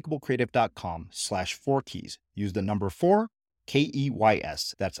unmistakablecreative.com/4keys. Use the number 4,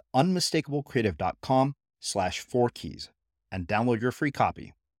 KEYS. That's unmistakablecreative.com/4keys and download your free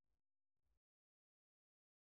copy.